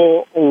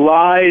soul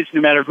lies.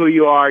 No matter who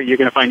you are, you're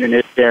going to find your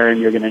niche there,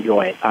 and you're going to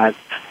enjoy it.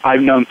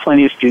 I've known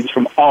plenty of students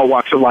from all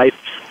walks of life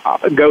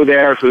go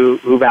there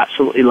who've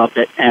absolutely loved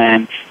it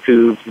and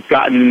who've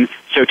gotten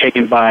so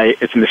taken by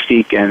its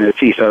mystique and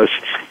its ethos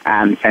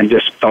and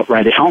just felt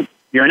right at home.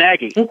 You're an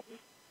Aggie.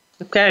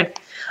 Okay.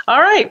 All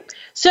right.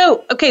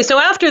 So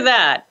after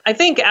that, I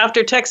think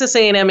after Texas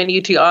A&M and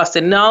UT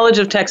Austin, knowledge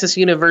of Texas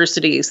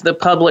universities, the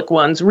public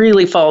ones,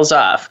 really falls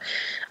off.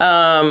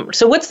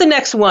 So what's the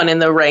next one in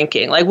the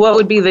ranking? Like, what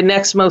would be the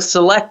next most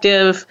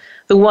selective,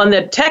 the one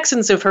that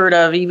Texans have heard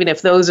of, even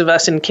if those of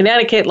us in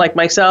Connecticut, like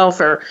myself,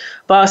 or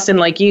Boston,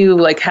 like you,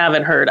 like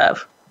haven't heard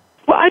of?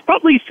 Well, I'd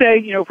probably say,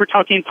 if we're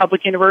talking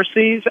public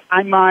universities,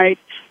 I might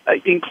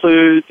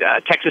include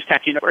Texas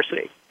Tech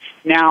University.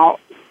 Now,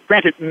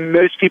 granted,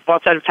 most people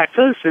outside of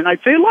Texas, and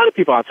I'd say a lot of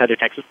people outside of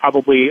Texas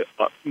probably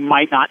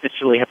might not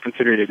necessarily have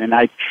considered it. And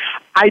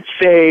I'd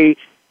say,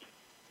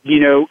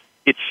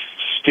 it's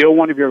still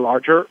one of your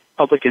larger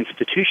public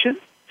institutions,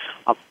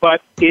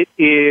 but it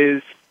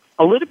is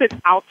a little bit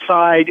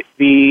outside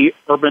the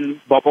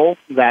urban bubble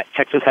that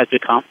Texas has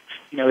become.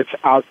 It's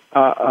out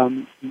a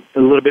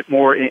little bit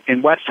more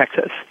in West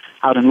Texas,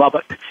 out in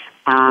Lubbock.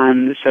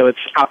 And so it's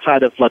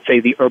outside of, let's say,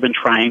 the urban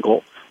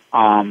triangle,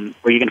 where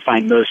you're going to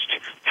find most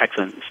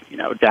Texans,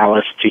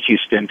 Dallas to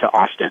Houston to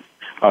Austin,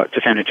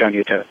 to San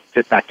Antonio to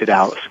back to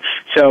Dallas.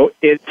 So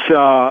it's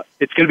going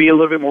to be a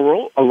little bit more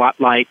rural, a lot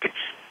like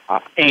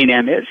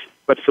A&M is,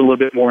 but it's a little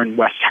bit more in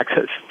West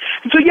Texas.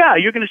 And so, yeah,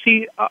 you're going to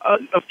see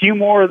a few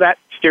more of that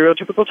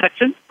stereotypical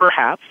Texan,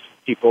 perhaps,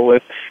 people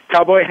with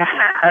cowboy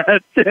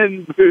hats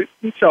and boots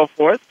and so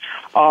forth,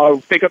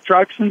 pickup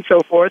trucks and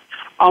so forth.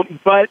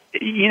 But,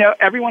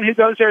 everyone who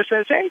goes there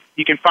says, hey,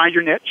 you can find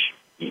your niche.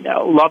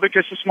 Lubbock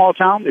is a small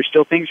town. There's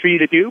still things for you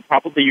to do.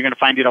 Probably you're going to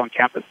find it on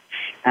campus.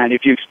 And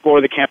if you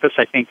explore the campus,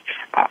 I think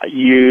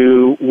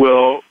you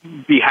will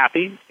be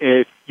happy.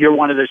 If you're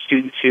one of those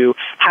students who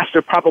has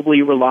to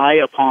probably rely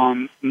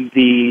upon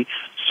the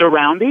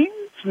surroundings,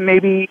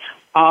 maybe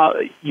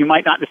you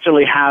might not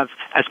necessarily have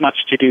as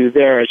much to do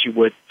there as you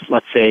would,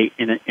 let's say,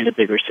 in a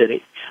bigger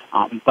city.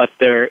 But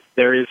there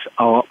is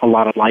a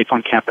lot of life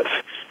on campus.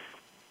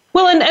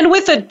 Well, and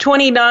with the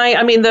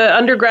 29, the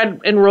undergrad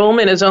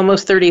enrollment is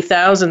almost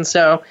 30,000.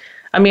 So,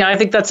 I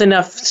think that's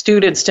enough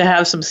students to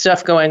have some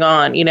stuff going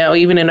on,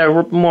 even in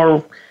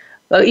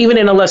even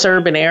in a less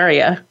urban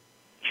area.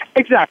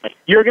 Exactly.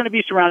 You're going to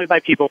be surrounded by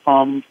people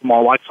from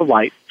all walks of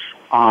life.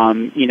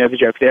 The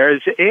joke there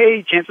is,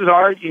 hey, chances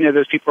are,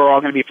 those people are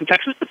all going to be from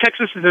Texas, but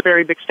Texas is a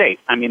very big state.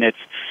 It's,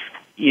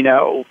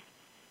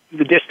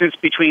 the distance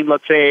between,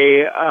 let's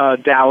say,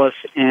 Dallas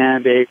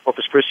and a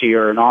Corpus Christi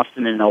or an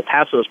Austin and El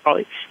Paso is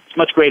probably it's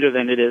much greater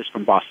than it is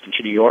from Boston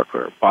to New York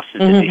or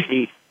Boston to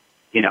D.C.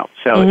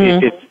 So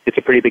it's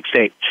a pretty big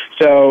state.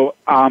 So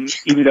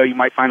even though you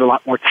might find a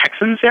lot more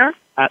Texans there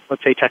at,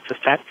 let's say, Texas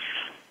Tech,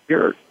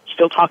 you're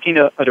still talking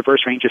to a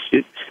diverse range of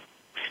students.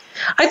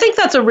 I think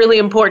that's a really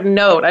important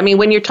note.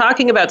 When you're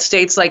talking about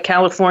states like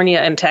California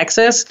and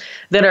Texas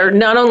that are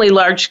not only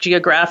large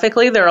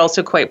geographically, they're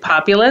also quite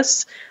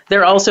populous.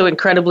 They're also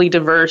incredibly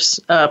diverse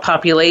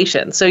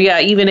populations. So, yeah,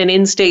 even an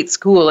in-state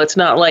school, it's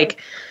not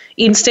like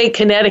in-state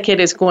Connecticut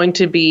is going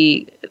to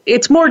be,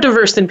 it's more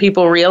diverse than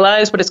people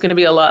realize, but it's going to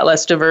be a lot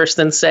less diverse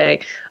than,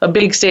 say, a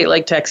big state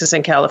like Texas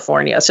and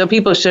California. So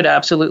people should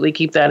absolutely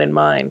keep that in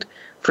mind,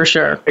 for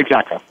sure.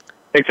 Exactly.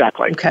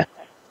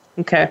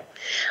 Okay.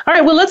 All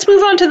right, well, let's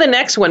move on to the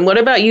next one. What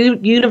about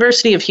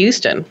University of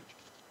Houston?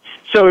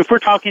 So if we're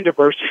talking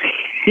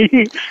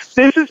diversity,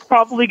 this is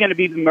probably going to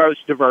be the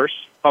most diverse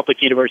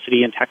public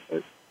university in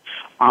Texas.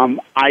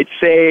 I'd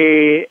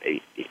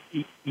say,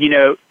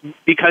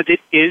 because it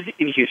is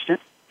in Houston,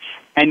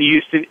 and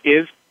Houston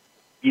is,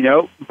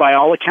 by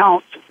all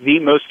accounts, the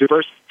most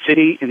diverse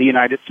city in the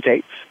United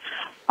States,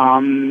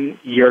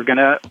 you're going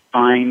to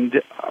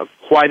find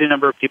quite a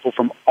number of people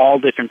from all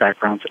different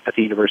backgrounds at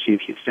the University of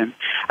Houston.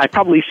 I'd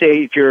probably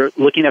say if you're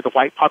looking at the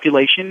white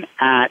population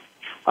at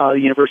the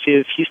University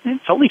of Houston,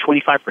 it's only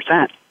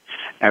 25%.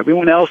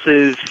 Everyone else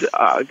is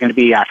going to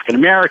be African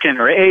American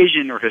or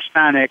Asian or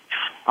Hispanic.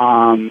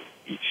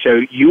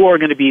 So you are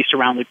going to be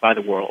surrounded by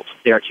the world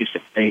there at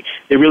Houston. They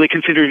really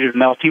consider it a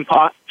melting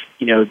pot,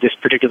 this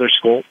particular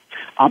school.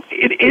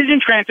 It is in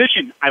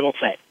transition, I will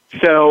say.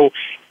 So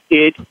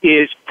it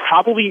is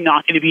probably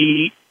not going to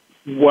be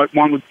what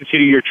one would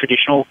consider your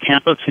traditional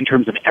campus in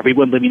terms of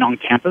everyone living on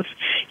campus.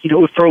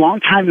 For a long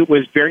time, it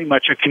was very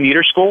much a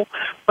commuter school,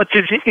 but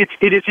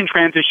it is in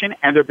transition,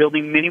 and they're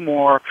building many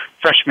more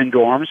freshman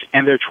dorms,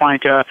 and they're trying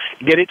to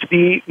get it to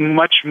be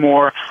much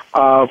more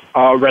of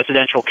a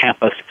residential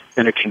campus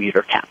than a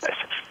commuter campus.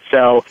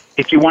 So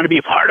if you want to be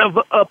a part of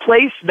a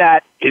place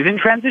that is in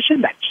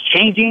transition, that's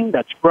changing,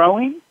 that's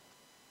growing,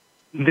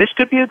 this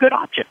could be a good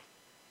option.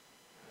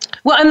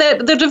 Well,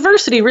 and the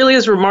diversity really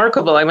is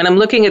remarkable. I'm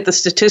looking at the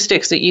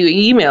statistics that you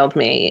emailed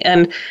me.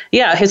 And,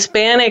 yeah,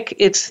 Hispanic,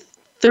 it's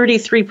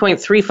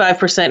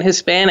 33.35%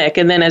 Hispanic.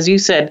 And then, as you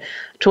said,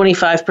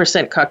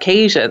 25%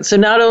 Caucasian. So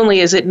not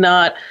only is it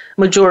not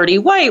majority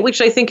white,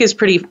 which I think is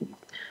pretty,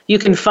 you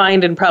can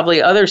find in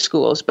probably other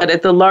schools, but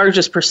at the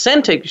largest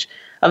percentage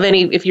of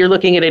if you're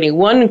looking at any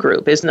one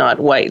group, is not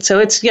white.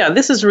 So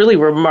this is really a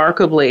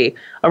remarkably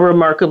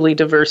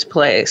diverse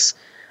place.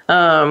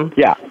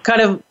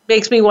 Kind of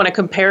makes me want to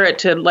compare it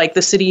to like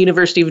the City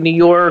University of New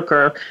York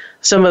or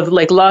some of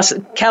like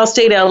Cal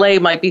State LA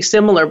might be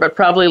similar, but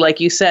probably, like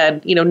you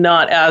said,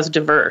 not as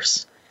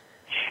diverse.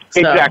 So.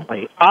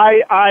 Exactly.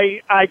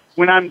 I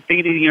when I'm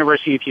thinking of the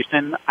University of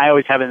Houston, I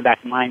always have in the back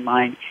of my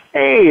mind,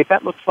 hey,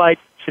 that looks like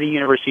City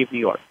University of New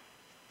York.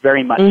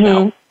 Very much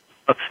so.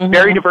 A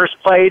very diverse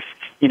place,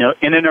 in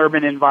an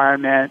urban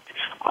environment.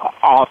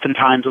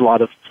 Oftentimes a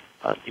lot of,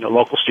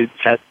 local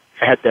students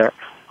head there.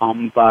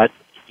 But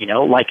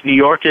like New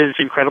York is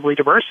incredibly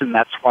diverse, and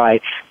that's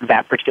why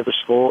that particular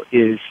school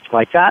is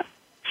like that.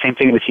 Same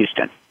thing with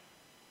Houston.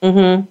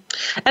 Mm-hmm.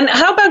 And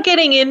how about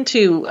getting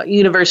into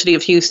University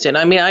of Houston?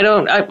 I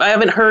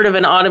haven't heard of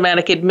an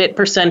automatic admit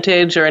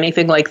percentage or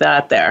anything like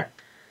that there.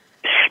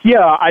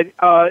 Yeah,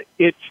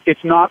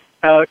 it's not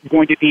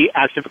going to be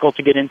as difficult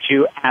to get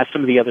into as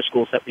some of the other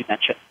schools that we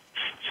mentioned.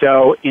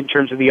 So in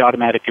terms of the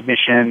automatic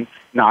admission,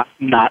 not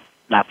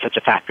such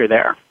a factor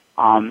there.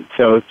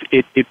 So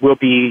it will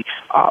be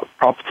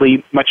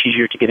probably much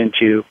easier to get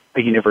into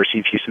a University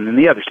of Houston than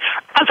the others.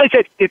 As I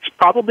said, it's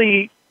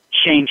probably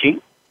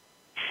changing.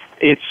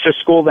 It's a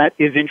school that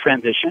is in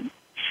transition.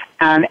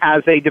 And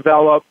as they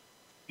develop,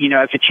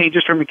 as it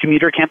changes from a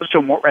commuter campus to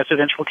a more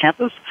residential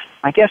campus,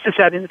 my guess is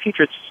that in the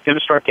future it's going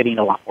to start getting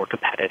a lot more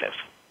competitive.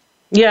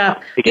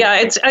 Yeah.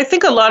 I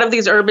think a lot of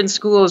these urban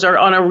schools are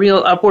on a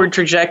real upward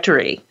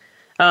trajectory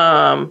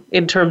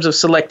in terms of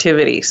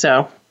selectivity.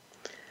 So,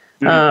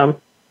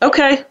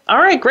 okay. All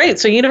right, great.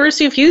 So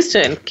University of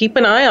Houston, keep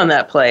an eye on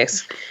that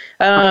place.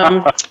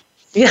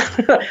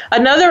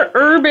 Another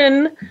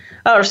urban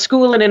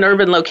school in an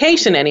urban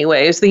location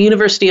anyway is the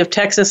University of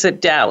Texas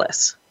at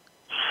Dallas.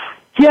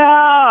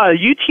 Yeah,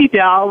 UT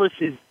Dallas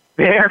is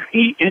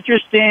very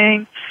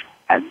interesting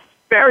and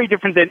very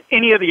different than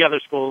any of the other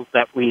schools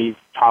that we've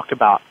talked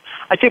about.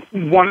 I think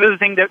one of the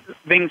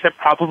things that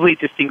probably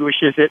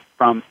distinguishes it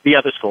from the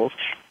other schools,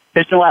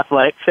 there's no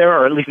athletics there,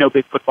 or at least no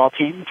big football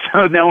team,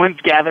 so no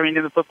one's gathering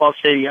in the football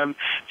stadium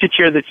to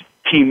cheer the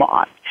team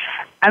on.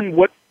 And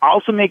what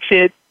also makes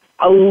it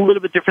a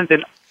little bit different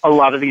than a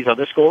lot of these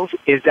other schools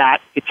is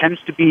that it tends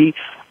to be,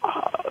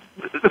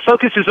 the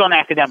focus is on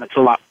academics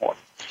a lot more.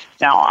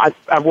 Now,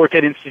 I've worked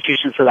at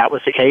institutions where that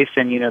was the case,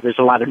 and, there's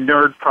a lot of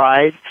nerd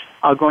pride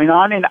going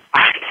on, and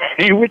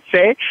I would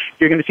say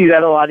you're going to see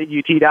that a lot at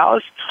UT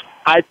Dallas.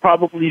 I'd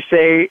probably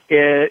say,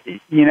 a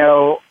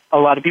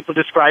lot of people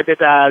describe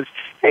it as,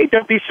 hey,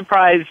 don't be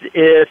surprised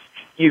if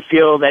you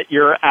feel that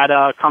you're at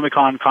a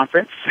Comic-Con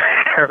conference.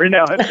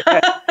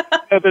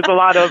 There's a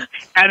lot of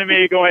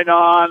anime going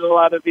on, a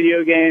lot of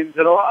video games,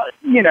 and a lot,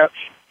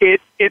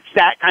 it's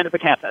that kind of a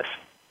campus.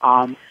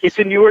 It's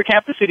a newer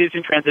campus. It is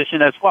in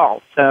transition as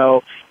well.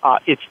 So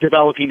it's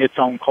developing its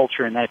own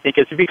culture. And I think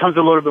as it becomes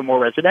a little bit more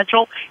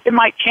residential, it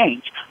might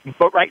change.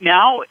 But right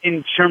now,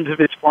 in terms of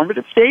its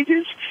formative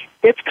stages,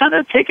 it's kind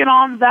of taken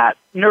on that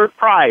nerd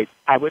pride,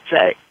 I would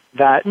say,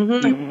 that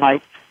you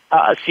might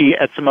see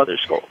at some other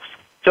schools.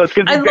 So it's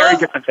going to be very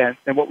different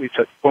than what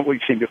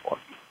we've seen before.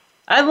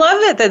 I love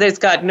it that it's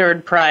got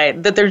nerd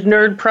pride, that there's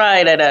nerd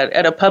pride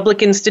at a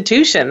public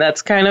institution.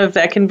 That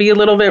can be a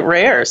little bit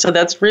rare. So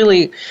that's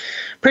really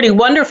pretty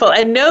wonderful.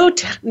 And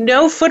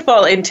no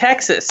football in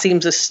Texas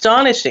seems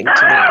astonishing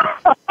to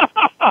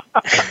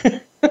me.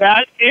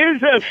 That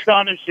is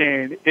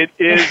astonishing. It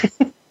is,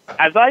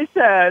 as I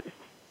said,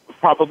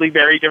 probably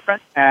very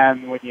different.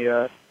 And when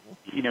you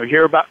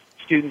hear about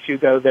students who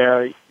go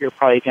there, you're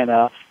probably going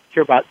to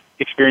hear about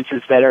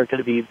experiences that are going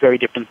to be very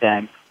different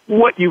than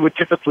what you would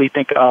typically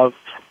think of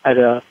at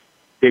a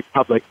big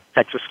public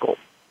Texas school.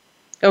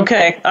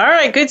 Okay. All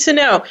right. Good to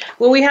know.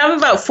 Well, we have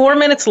about 4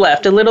 minutes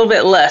left, a little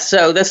bit less.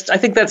 So I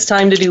think that's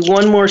time to do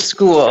one more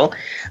school.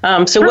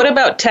 So what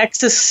about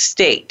Texas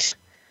State?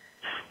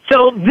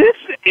 So this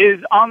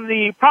is on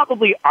the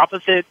probably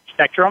opposite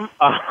spectrum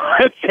of,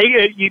 let's say,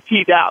 at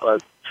UT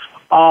Dallas.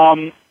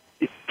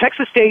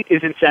 Texas State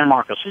is in San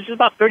Marcos, which is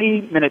about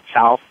 30 minutes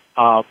south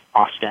of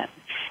Austin.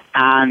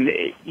 And,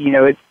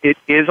 it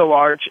is a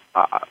large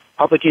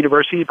public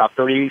university, about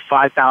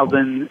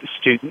 35,000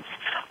 students.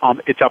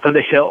 It's up in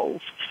the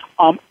hills.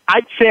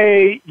 I'd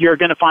say you're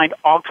going to find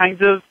all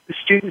kinds of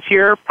students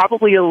here,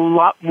 probably a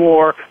lot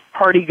more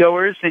party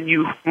goers than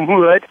you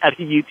would at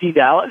UT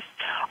Dallas.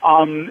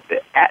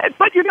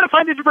 But you're going to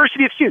find a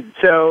diversity of students.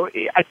 So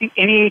I think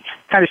any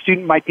kind of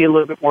student might be a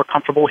little bit more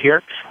comfortable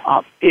here.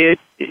 It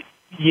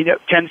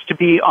tends to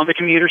be on the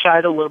commuter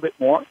side a little bit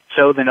more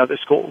so than other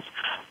schools.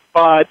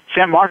 But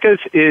San Marcos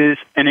is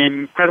an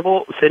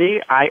incredible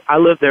city. I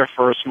lived there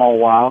for a small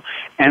while,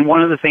 and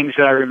one of the things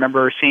that I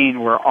remember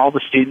seeing were all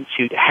the students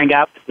who'd hang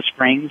out at the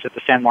springs at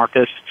the San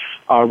Marcos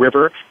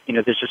River.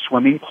 There's a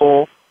swimming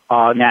pool,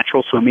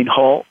 natural swimming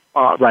hole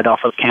right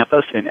off of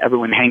campus, and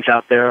everyone hangs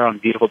out there on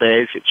beautiful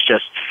days. It's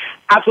just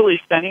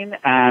absolutely stunning,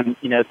 and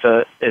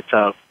it's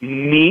a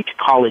neat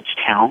college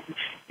town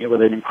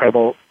with an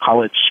incredible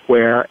college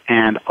square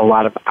and a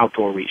lot of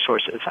outdoor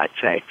resources, I'd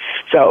say.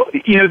 So,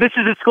 this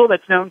is a school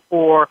that's known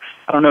for,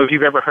 I don't know if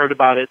you've ever heard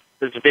about it,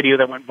 there's a video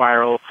that went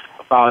viral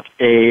about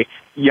a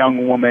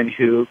young woman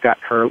who got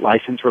her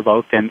license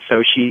revoked, and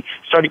so she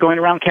started going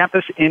around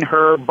campus in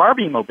her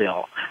Barbie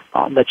mobile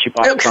that she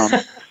bought from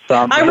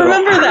some... I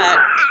remember that.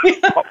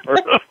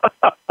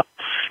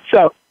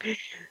 So,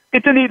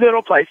 it's a neat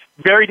little place,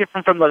 very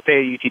different from, let's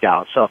say, UT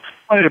Dallas. So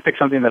I wanted to pick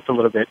something that's a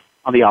little bit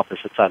on the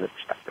opposite side of the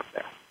spectrum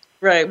there.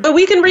 Right. But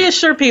we can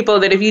reassure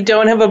people that if you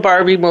don't have a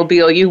Barbie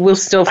mobile, you will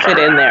still fit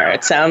in there,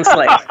 it sounds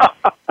like.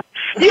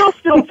 You'll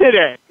still fit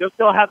in. You'll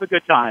still have a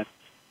good time.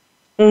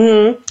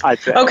 I'd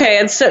say. Okay.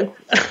 And so,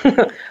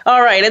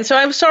 all right. And so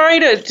I'm sorry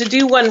to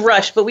do one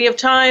rush, but we have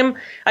time,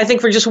 I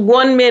think, for just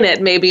 1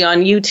 minute maybe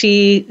on UT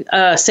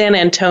San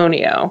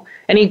Antonio.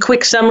 Any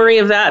quick summary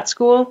of that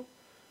school?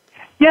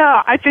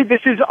 Yeah, I'd say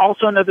this is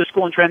also another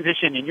school in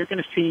transition, and you're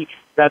going to see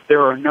that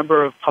there are a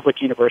number of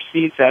public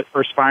universities that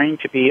are aspiring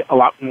to be a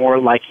lot more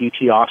like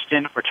UT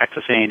Austin or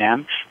Texas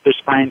A&M. They're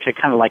aspiring to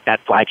kind of like that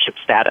flagship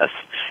status.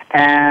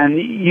 And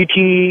UT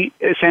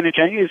San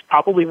Antonio is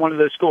probably one of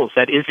those schools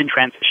that is in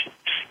transition,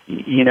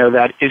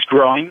 that is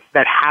growing,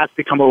 that has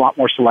become a lot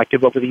more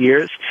selective over the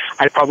years.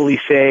 I'd probably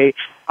say,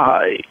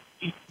 a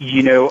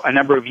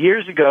number of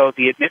years ago,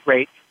 the admit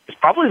rate is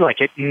probably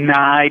like at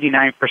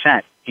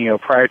 99%.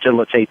 prior to,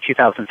 let's say,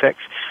 2006.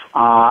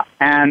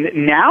 And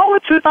now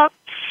it's about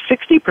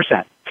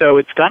 60%. So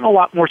it's gotten a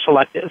lot more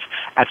selective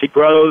as it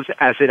grows,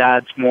 as it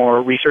adds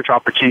more research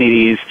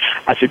opportunities,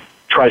 as it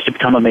tries to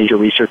become a major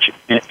research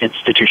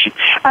institution.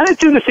 And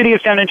it's in the city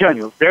of San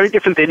Antonio, very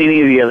different than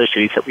any of the other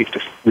cities that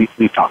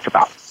we've talked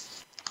about.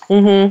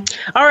 Mm-hmm.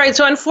 All right,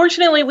 so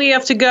unfortunately we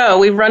have to go.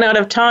 We've run out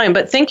of time,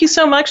 but thank you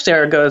so much,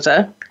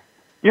 Zaragoza.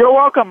 You're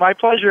welcome. My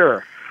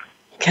pleasure.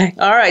 Okay.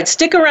 All right.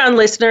 Stick around,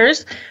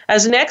 listeners.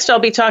 As next, I'll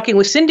be talking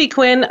with Cindy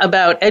Quinn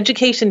about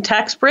education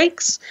tax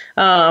breaks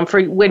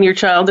for when your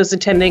child is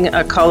attending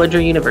a college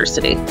or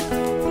university.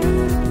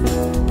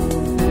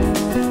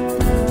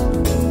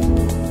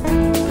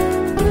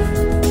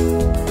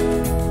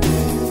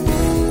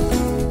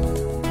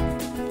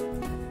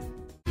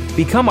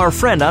 Become our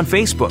friend on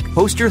Facebook.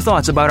 Post your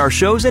thoughts about our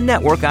shows and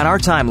network on our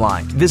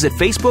timeline. Visit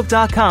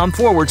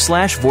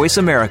facebook.com/Voice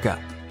America.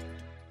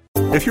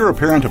 If you're a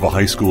parent of a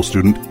high school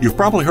student, you've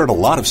probably heard a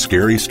lot of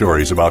scary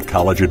stories about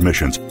college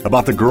admissions,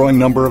 about the growing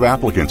number of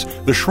applicants,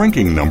 the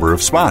shrinking number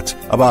of spots,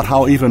 about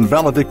how even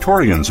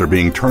valedictorians are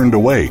being turned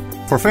away.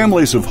 For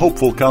families of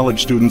hopeful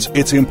college students,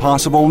 it's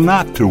impossible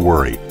not to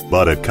worry.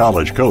 But at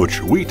College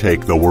Coach, we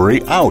take the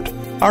worry out.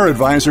 Our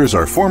advisors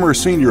are former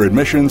senior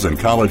admissions and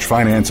college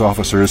finance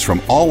officers from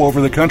all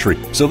over the country,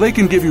 so they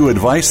can give you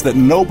advice that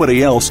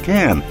nobody else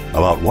can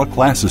about what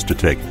classes to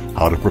take,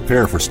 how to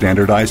prepare for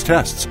standardized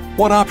tests,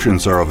 what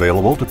options are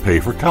available to pay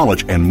for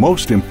college, and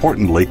most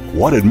importantly,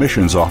 what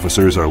admissions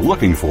officers are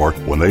looking for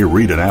when they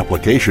read an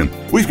application.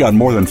 We've got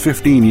more than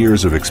 15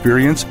 years of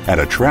experience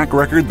and a track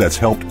record that's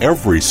helped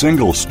every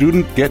single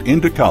student get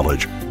into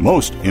college,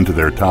 most into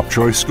their top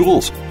choice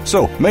schools.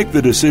 So make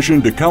the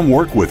decision to come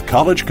work with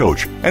College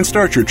Coach and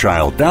start your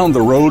child down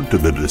the road to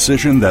the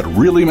decision that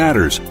really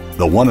matters,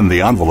 the one in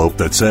the envelope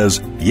that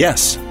says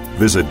yes.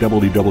 Visit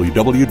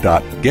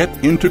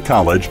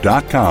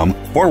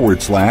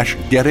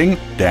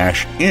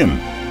www.getintocollege.com/getting-in.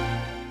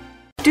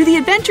 Do the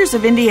adventures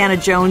of Indiana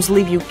Jones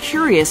leave you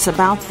curious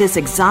about this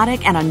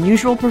exotic and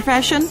unusual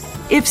profession?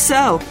 If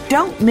so,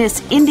 don't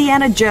miss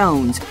Indiana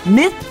Jones,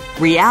 Myth,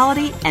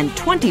 Reality, and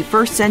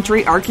 21st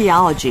Century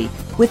Archaeology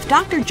with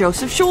Dr.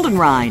 Joseph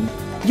Schuldenrein.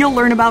 You'll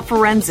learn about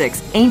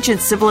forensics, ancient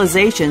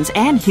civilizations,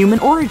 and human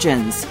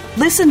origins.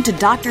 Listen to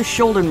Dr.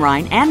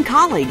 Schuldenrein and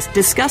colleagues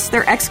discuss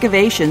their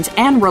excavations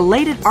and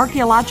related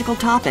archaeological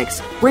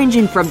topics,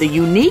 ranging from the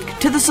unique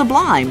to the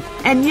sublime,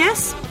 and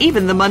yes,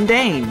 even the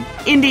mundane.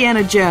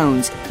 Indiana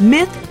Jones,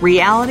 Myth,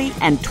 Reality,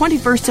 and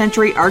 21st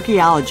Century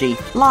Archaeology,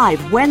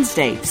 live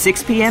Wednesday,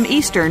 6 p.m.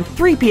 Eastern,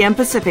 3 p.m.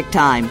 Pacific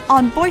Time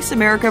on Voice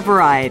America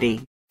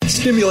Variety.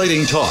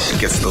 Stimulating talk. It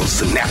gets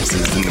those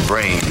synapses in the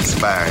brain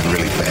firing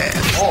really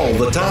fast. All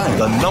the time.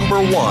 The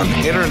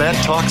 #1 Internet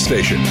talk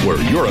station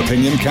where your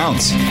opinion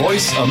counts.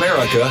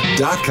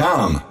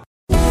 VoiceAmerica.com.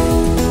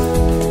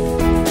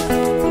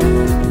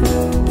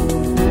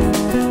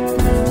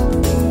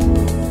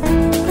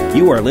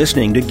 You are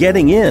listening to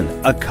Getting In,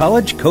 a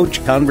College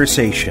Coach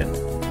Conversation.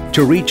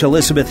 To reach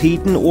Elizabeth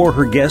Heaton or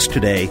her guest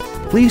today,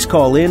 please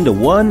call in to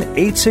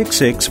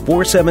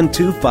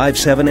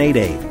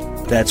 1-866-472-5788.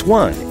 That's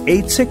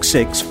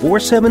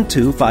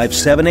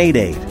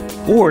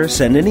 1-866-472-5788. Or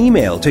send an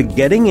email to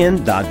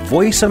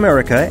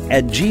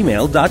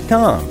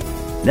gettingin.voiceamerica@gmail.com.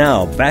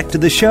 Now, back to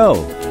the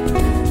show.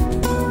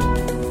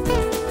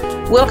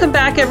 Welcome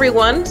back,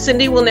 everyone.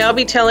 Cindy will now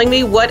be telling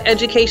me what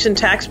education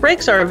tax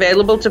breaks are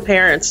available to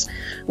parents.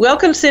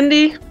 Welcome,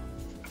 Cindy.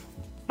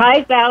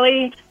 Hi,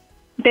 Sally.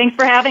 Thanks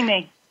for having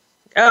me.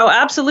 Oh,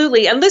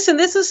 absolutely. And listen,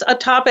 this is a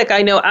topic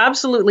I know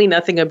absolutely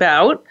nothing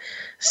about.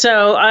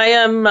 So I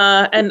am,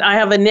 and I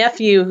have a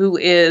nephew who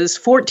is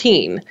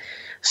 14.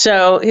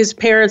 So his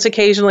parents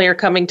occasionally are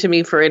coming to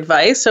me for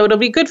advice. So it'll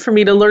be good for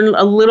me to learn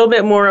a little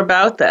bit more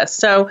about this.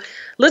 So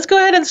let's go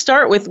ahead and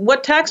start with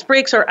what tax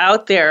breaks are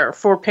out there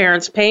for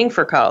parents paying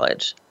for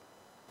college.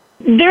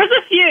 There's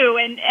a few,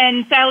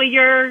 and Sally,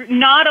 you're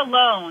not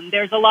alone.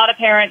 There's a lot of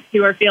parents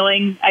who are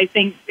feeling, I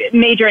think,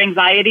 major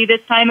anxiety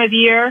this time of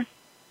year.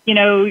 You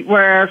know,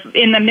 we're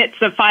in the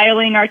midst of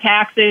filing our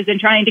taxes and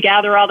trying to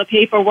gather all the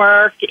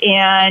paperwork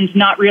and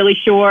not really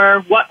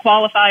sure what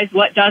qualifies,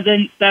 what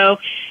doesn't. So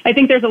I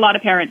think there's a lot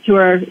of parents who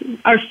are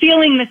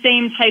feeling the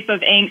same type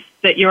of angst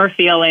that you're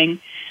feeling.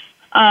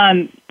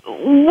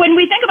 When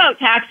we think about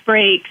tax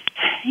breaks,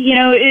 you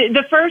know,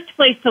 the first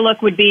place to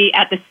look would be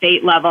at the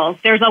state level.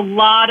 There's a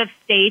lot of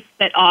states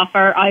that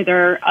offer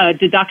either a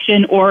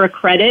deduction or a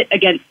credit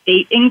against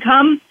state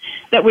income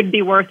that would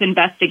be worth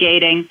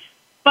investigating.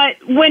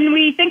 But when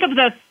we think of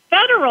the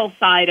federal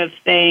side of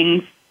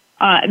things,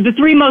 the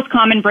three most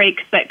common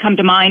breaks that come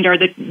to mind are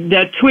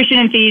the tuition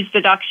and fees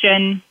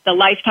deduction, the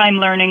lifetime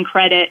learning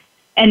credit,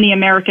 and the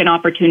American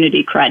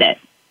Opportunity Credit.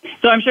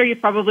 So I'm sure you've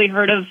probably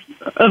heard of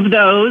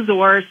those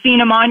or seen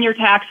them on your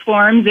tax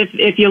forms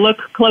if you look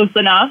close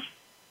enough.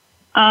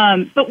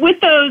 But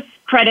with those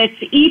credits,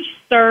 each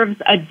serves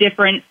a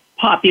different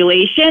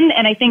population,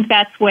 and I think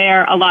that's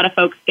where a lot of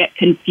folks get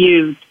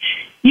confused.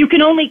 You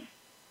can only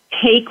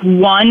take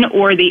one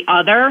or the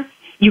other.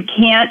 You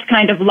can't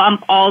kind of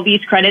lump all these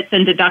credits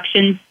and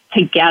deductions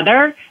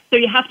together. So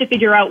you have to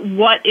figure out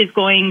what is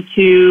going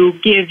to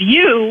give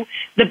you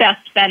the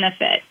best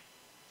benefit.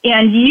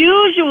 And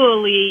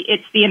usually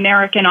it's the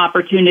American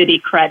Opportunity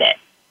Credit.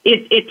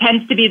 It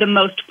tends to be the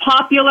most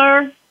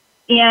popular.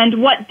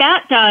 And what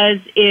that does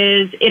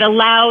is it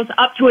allows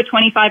up to a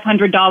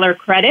 $2,500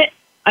 credit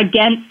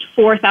against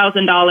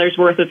 $4,000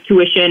 worth of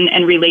tuition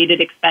and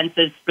related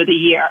expenses for the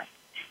year.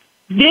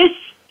 This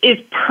is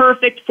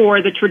perfect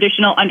for the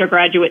traditional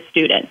undergraduate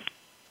students.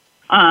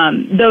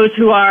 Those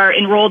who are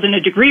enrolled in a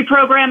degree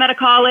program at a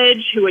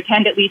college, who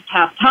attend at least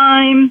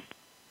half-time.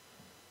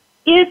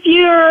 If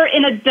you're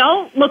an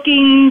adult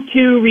looking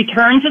to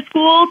return to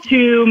school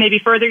to maybe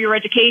further your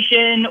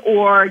education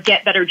or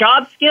get better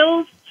job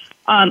skills,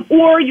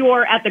 or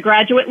you're at the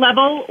graduate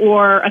level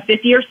or a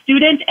fifth-year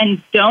student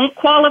and don't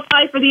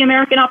qualify for the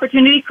American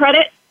Opportunity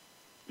Credit,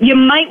 you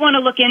might want to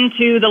look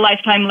into the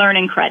Lifetime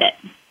Learning Credit.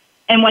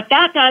 And what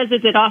that does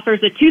is it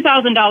offers a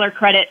 $2,000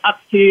 credit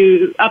up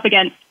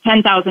against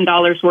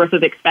 $10,000 worth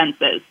of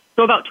expenses.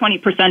 So about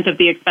 20% of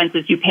the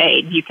expenses you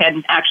paid, you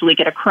can actually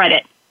get a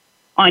credit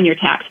on your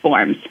tax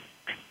forms.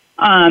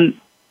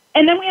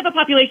 And then we have a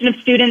population of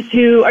students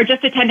who are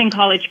just attending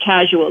college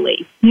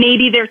casually.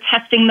 Maybe they're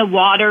testing the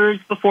waters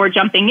before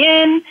jumping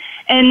in,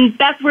 and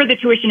that's where the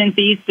tuition and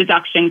fees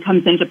deduction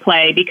comes into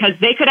play, because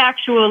they could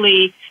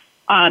actually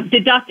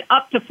deduct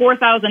up to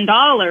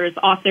 $4,000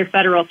 off their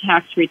federal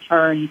tax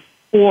returns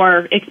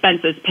for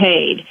expenses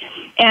paid.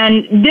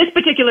 And this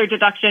particular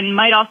deduction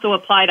might also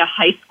apply to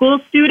high school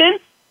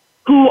students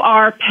who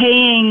are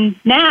paying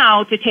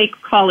now to take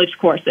college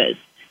courses.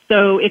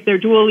 So if they're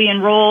dually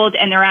enrolled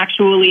and they're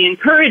actually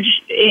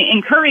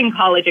incurring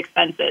college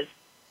expenses,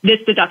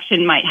 this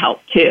deduction might help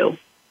too.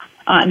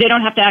 They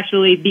don't have to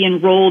actually be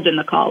enrolled in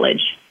the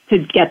college to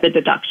get the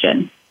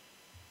deduction.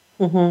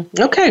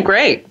 Mm-hmm. Okay,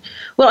 great.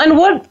 Well,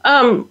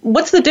 and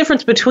what's the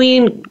difference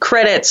between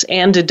credits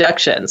and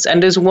deductions?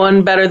 And is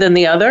one better than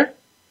the other?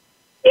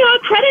 Yeah,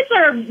 credits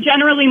are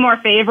generally more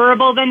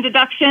favorable than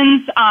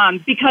deductions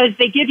because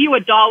they give you a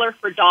dollar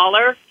for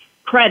dollar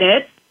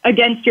credit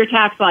against your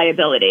tax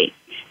liability.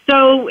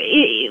 So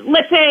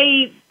let's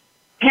say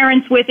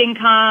parents with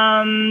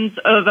incomes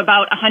of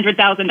about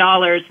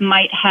 $100,000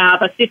 might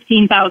have a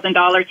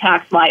 $15,000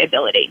 tax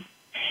liability.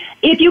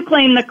 If you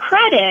claim the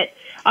credit,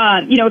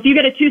 if you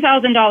get a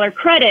 $2,000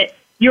 credit,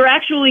 you're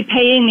actually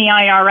paying the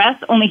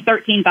IRS only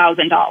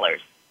 $13,000.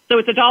 So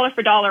it's a dollar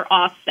for dollar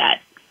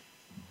offset.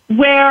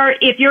 Where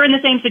if you're in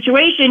the same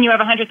situation, you have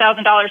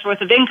 $100,000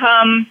 worth of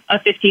income, a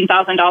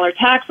 $15,000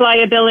 tax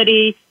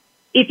liability.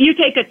 If you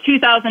take a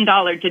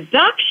 $2,000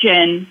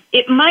 deduction,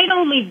 it might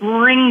only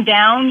bring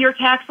down your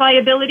tax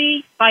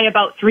liability by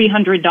about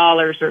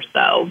 $300 or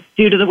so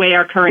due to the way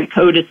our current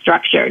code is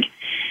structured.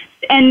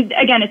 And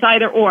again, it's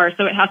either or,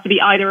 so it has to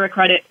be either a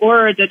credit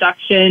or a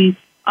deduction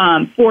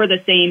for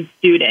the same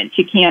student.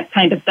 You can't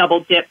kind of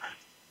double dip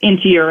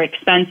into your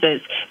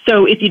expenses.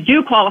 So if you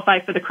do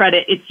qualify for the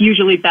credit, it's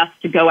usually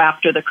best to go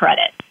after the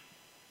credit.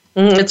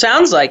 It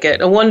sounds like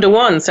it. A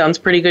one-to-one sounds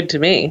pretty good to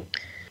me.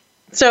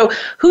 So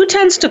who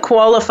tends to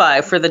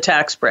qualify for the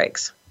tax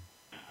breaks?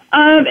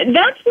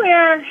 That's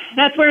where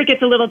it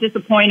gets a little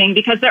disappointing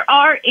because there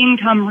are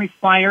income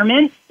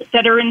requirements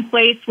that are in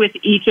place with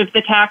each of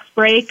the tax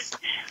breaks.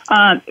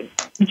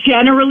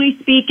 Generally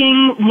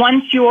speaking,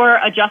 once your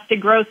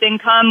adjusted gross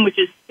income, which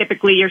is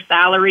typically your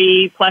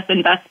salary plus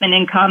investment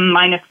income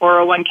minus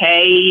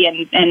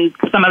 401k and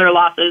some other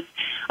losses,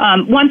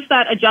 once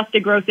that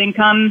adjusted gross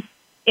income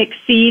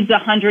exceeds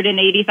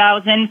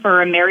 $180,000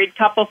 for a married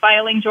couple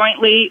filing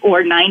jointly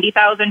or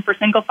 $90,000 for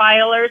single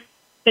filers,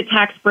 the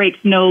tax breaks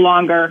no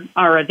longer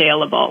are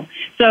available.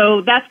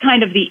 So that's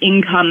kind of the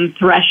income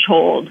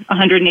threshold,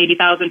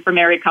 $180,000 for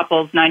married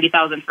couples,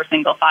 $90,000 for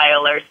single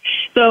filers.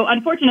 So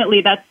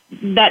unfortunately,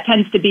 that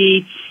tends to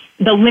be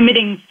the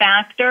limiting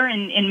factor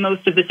in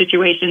most of the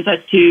situations as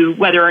to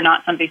whether or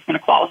not somebody's going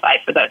to qualify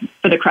for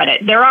the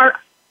credit. There are,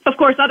 of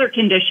course, other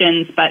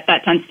conditions, but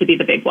that tends to be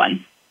the big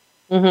one.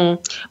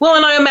 Mm-hmm. Well,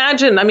 and I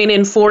imagine,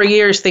 in 4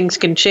 years, things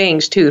can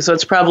change too. So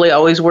it's probably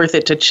always worth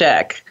it to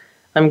check,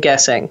 I'm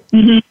guessing.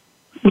 Mm-hmm.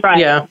 Right.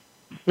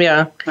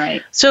 Yeah.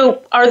 Right.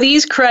 So are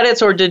these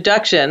credits or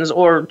deductions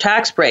or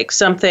tax breaks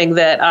something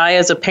that I,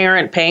 as a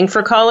parent paying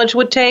for college,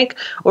 would take,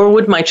 or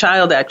would my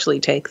child actually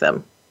take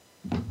them?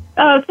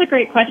 Oh, that's a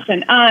great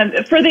question.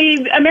 For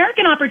the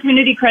American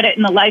Opportunity Credit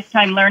and the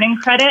Lifetime Learning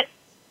Credit,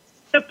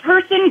 the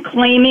person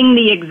claiming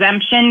the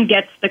exemption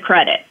gets the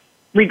credit,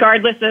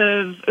 regardless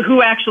of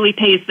who actually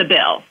pays the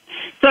bill.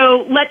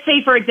 So let's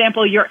say, for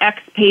example, your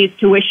ex pays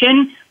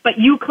tuition, but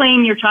you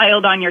claim your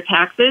child on your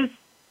taxes.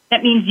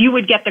 That means you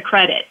would get the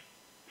credit.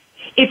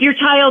 If your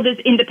child is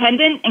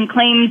independent and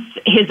claims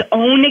his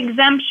own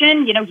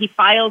exemption, he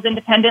files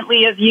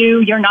independently of you,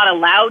 you're not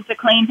allowed to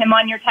claim him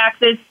on your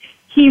taxes,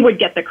 he would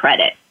get the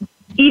credit,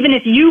 even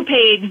if you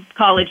paid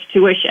college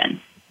tuition.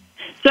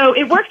 So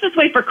it works this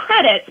way for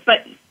credits,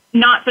 but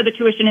not for the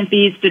tuition and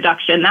fees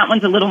deduction. That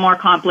one's a little more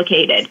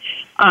complicated.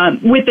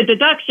 With the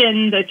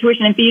deduction, the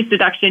tuition and fees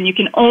deduction, you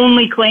can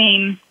only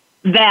claim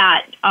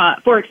that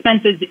for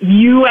expenses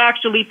you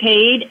actually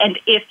paid and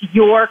if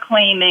you're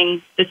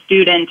claiming the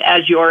student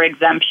as your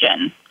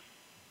exemption.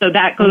 So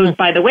that goes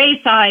by the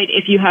wayside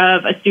if you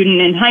have a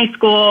student in high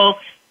school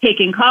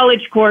taking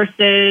college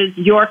courses,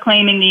 you're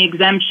claiming the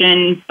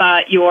exemption,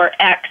 but your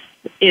ex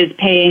is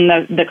paying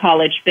the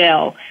college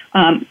bill.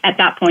 At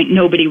that point,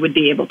 nobody would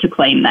be able to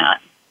claim that.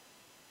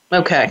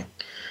 Okay.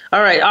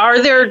 All right.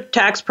 Are there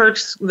tax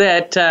perks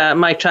that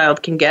my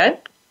child can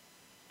get?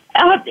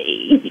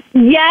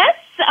 Yes.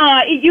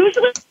 It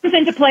usually comes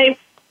into play with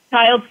the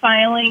child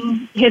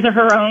filing his or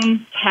her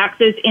own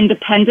taxes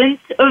independent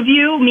of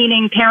you,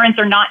 meaning parents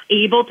are not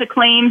able to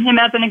claim him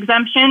as an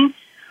exemption.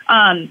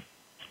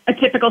 A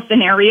typical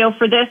scenario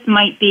for this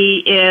might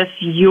be if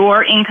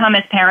your income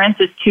as parents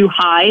is too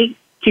high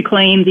to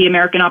claim the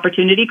American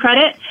Opportunity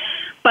Credit,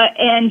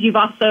 and you've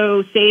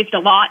also saved a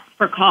lot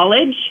for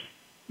college,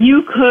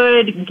 you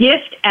could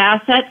gift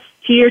assets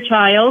to your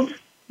child,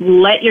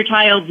 let your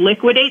child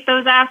liquidate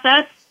those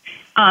assets,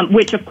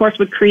 which of course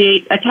would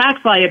create a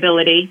tax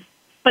liability,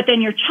 but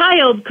then your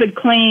child could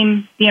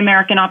claim the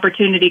American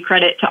Opportunity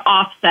Credit to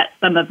offset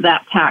some of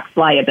that tax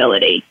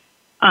liability.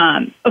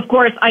 Of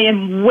course, I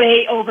am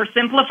way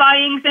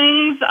oversimplifying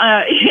things.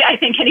 I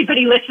think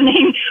anybody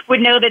listening would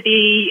know that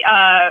the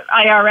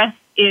IRS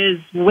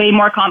is way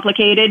more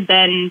complicated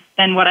than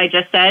what I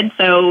just said.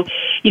 So,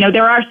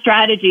 there are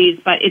strategies,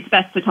 but it's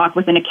best to talk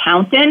with an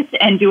accountant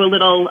and do a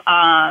little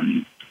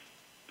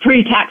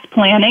pre-tax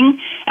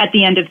planning at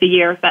the end of the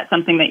year if that's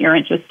something that you're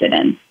interested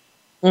in.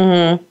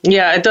 Mm-hmm.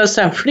 Yeah, it does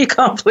sound pretty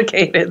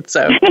complicated.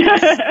 So,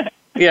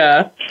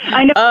 yeah.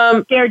 I know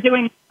I'm scared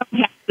doing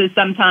taxes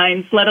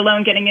sometimes, let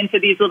alone getting into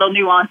these little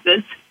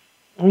nuances.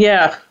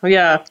 Yeah.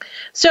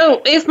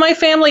 So if my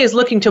family is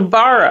looking to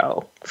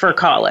borrow for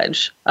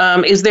college,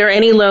 is there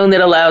any loan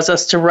that allows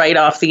us to write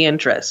off the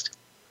interest?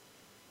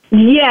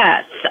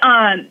 Yes.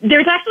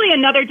 There's actually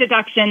another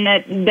deduction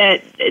that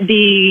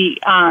the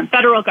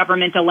federal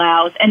government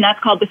allows, and that's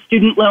called the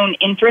student loan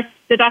interest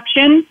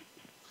deduction.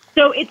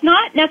 So it's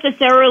not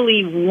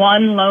necessarily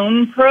one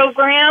loan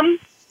program.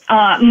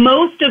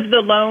 Most of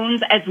the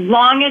loans, as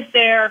long as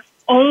they're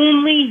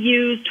only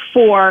used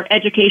for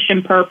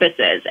education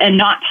purposes and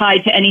not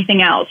tied to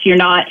anything else. You're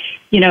not,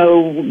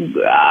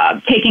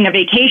 taking a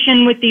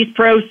vacation with these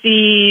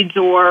proceeds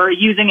or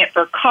using it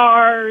for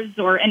cars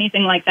or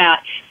anything like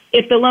that.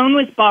 If the loan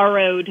was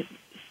borrowed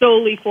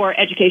solely for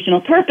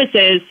educational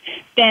purposes,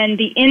 then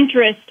the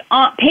interest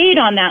paid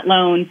on that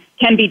loan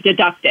can be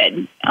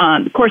deducted.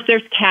 Of course,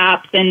 there's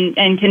caps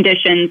and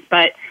conditions,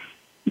 but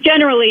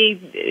generally,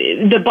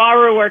 the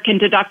borrower can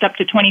deduct up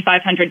to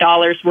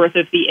 $2,500 worth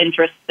of the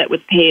interest that was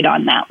paid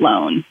on that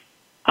loan.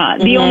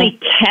 The only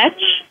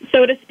catch,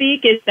 so to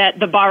speak, is that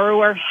the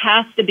borrower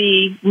has to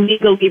be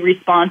legally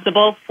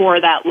responsible for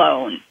that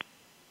loan.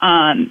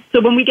 So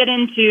when we get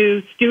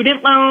into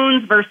student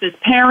loans versus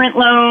parent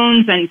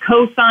loans and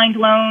co-signed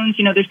loans,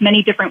 there's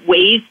many different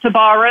ways to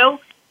borrow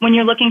when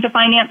you're looking to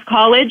finance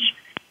college.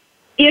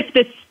 If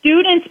the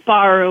student's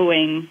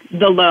borrowing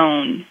the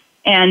loan,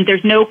 and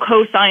there's no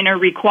cosigner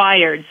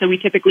required, so we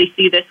typically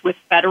see this with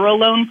federal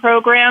loan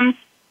programs,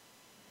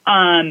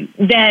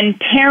 then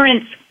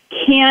parents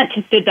can't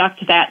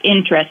deduct that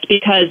interest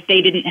because they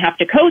didn't have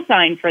to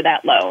cosign for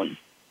that loan.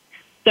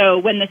 So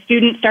when the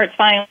student starts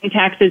filing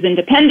taxes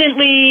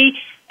independently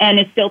and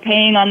is still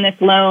paying on this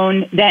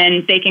loan,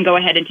 then they can go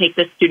ahead and take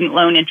the student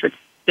loan interest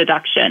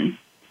deduction.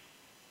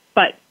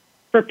 But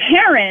for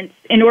parents,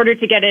 in order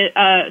to get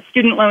a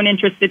student loan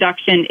interest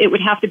deduction, it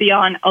would have to be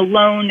on a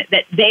loan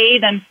that they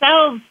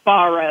themselves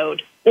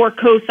borrowed or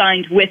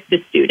co-signed with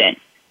the student.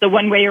 So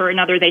one way or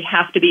another, they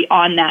have to be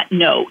on that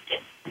note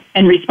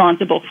and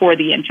responsible for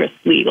the interest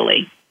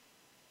legally.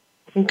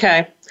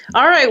 Okay.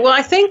 All right. Well,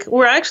 I think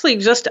we're actually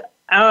just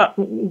out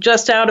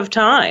of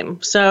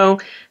time. So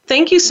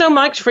thank you so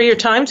much for your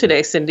time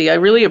today, Cindy. I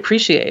really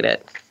appreciate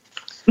it.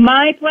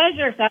 My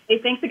pleasure, Sally.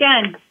 Thanks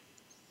again.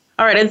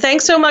 All right, and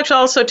thanks so much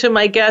also to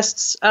my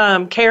guests,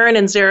 Karen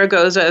and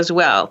Zaragoza as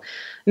well.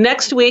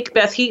 Next week,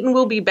 Beth Heaton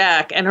will be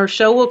back, and her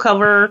show will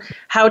cover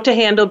how to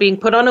handle being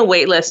put on a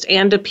wait list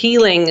and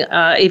appealing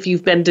if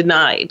you've been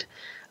denied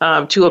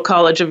to a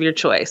college of your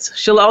choice.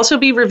 She'll also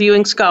be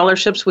reviewing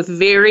scholarships with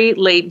very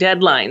late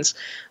deadlines.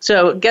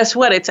 So guess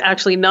what? It's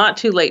actually not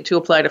too late to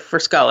apply for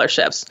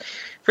scholarships.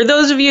 For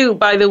those of you,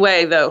 by the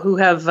way, though, who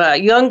have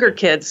younger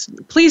kids,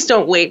 please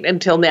don't wait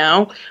until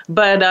now.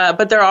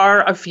 But there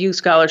are a few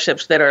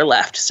scholarships that are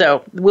left,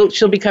 so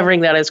she'll be covering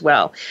that as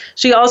well.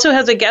 She also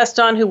has a guest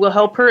on who will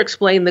help her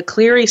explain the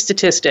Clery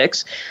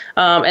statistics,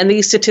 and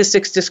these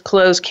statistics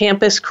disclose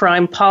campus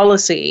crime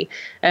policy,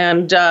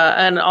 and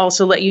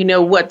also let you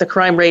know what the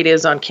crime rate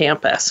is on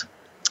campus.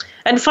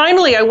 And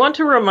finally, I want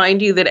to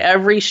remind you that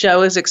every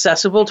show is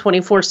accessible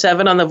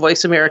 24/7 on the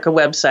Voice America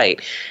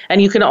website,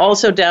 and you can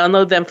also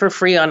download them for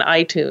free on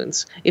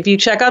iTunes. If you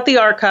check out the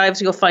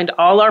archives, you'll find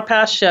all our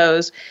past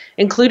shows,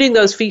 including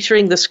those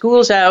featuring the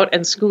Schools Out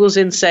and Schools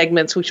In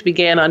segments, which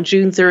began on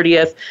June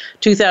 30th,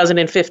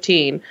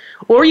 2015.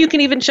 Or you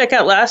can even check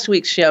out last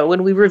week's show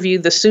when we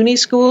reviewed the SUNY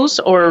schools,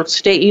 or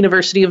State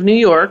University of New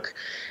York,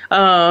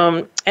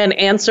 and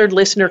answered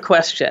listener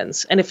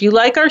questions. And if you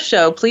like our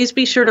show, please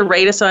be sure to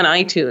rate us on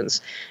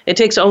iTunes. It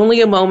takes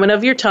only a moment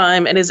of your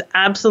time and is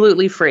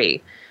absolutely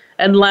free.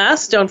 And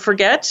last, don't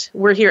forget,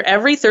 we're here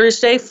every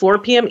Thursday, 4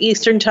 p.m.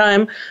 Eastern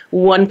Time,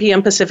 1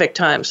 p.m. Pacific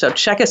Time. So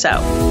check us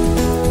out.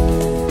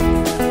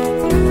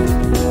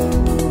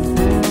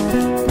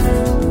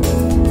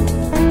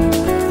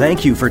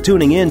 Thank you for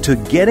tuning in to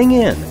Getting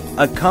In,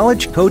 a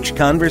college coach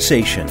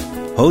conversation,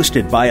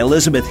 hosted by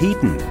Elizabeth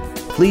Heaton.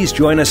 Please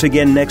join us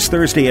again next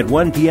Thursday at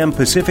 1 p.m.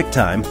 Pacific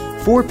Time,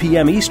 4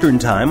 p.m. Eastern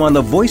Time on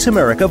the Voice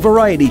America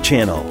Variety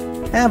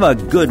Channel. Have a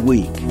good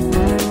week.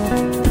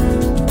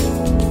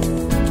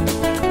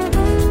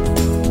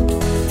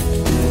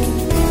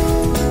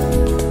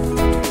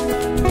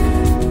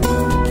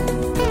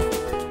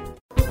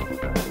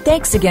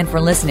 Thanks again for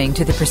listening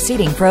to the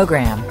preceding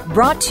program,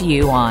 brought to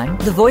you on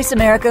the Voice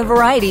America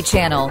Variety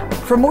Channel.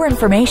 For more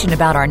information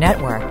about our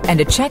network and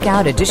to check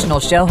out additional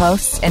show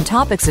hosts and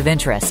topics of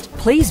interest,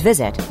 please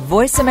visit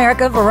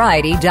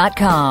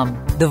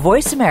voiceamericavariety.com. The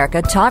Voice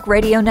America Talk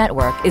Radio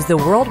Network is the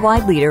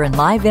worldwide leader in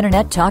live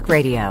Internet talk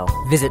radio.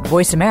 Visit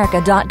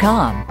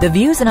voiceamerica.com. The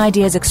views and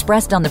ideas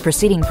expressed on the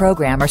preceding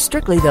program are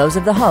strictly those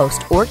of the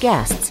host or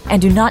guests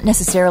and do not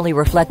necessarily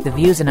reflect the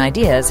views and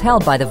ideas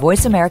held by the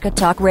Voice America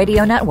Talk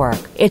Radio Network,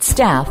 its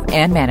staff,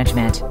 and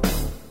management.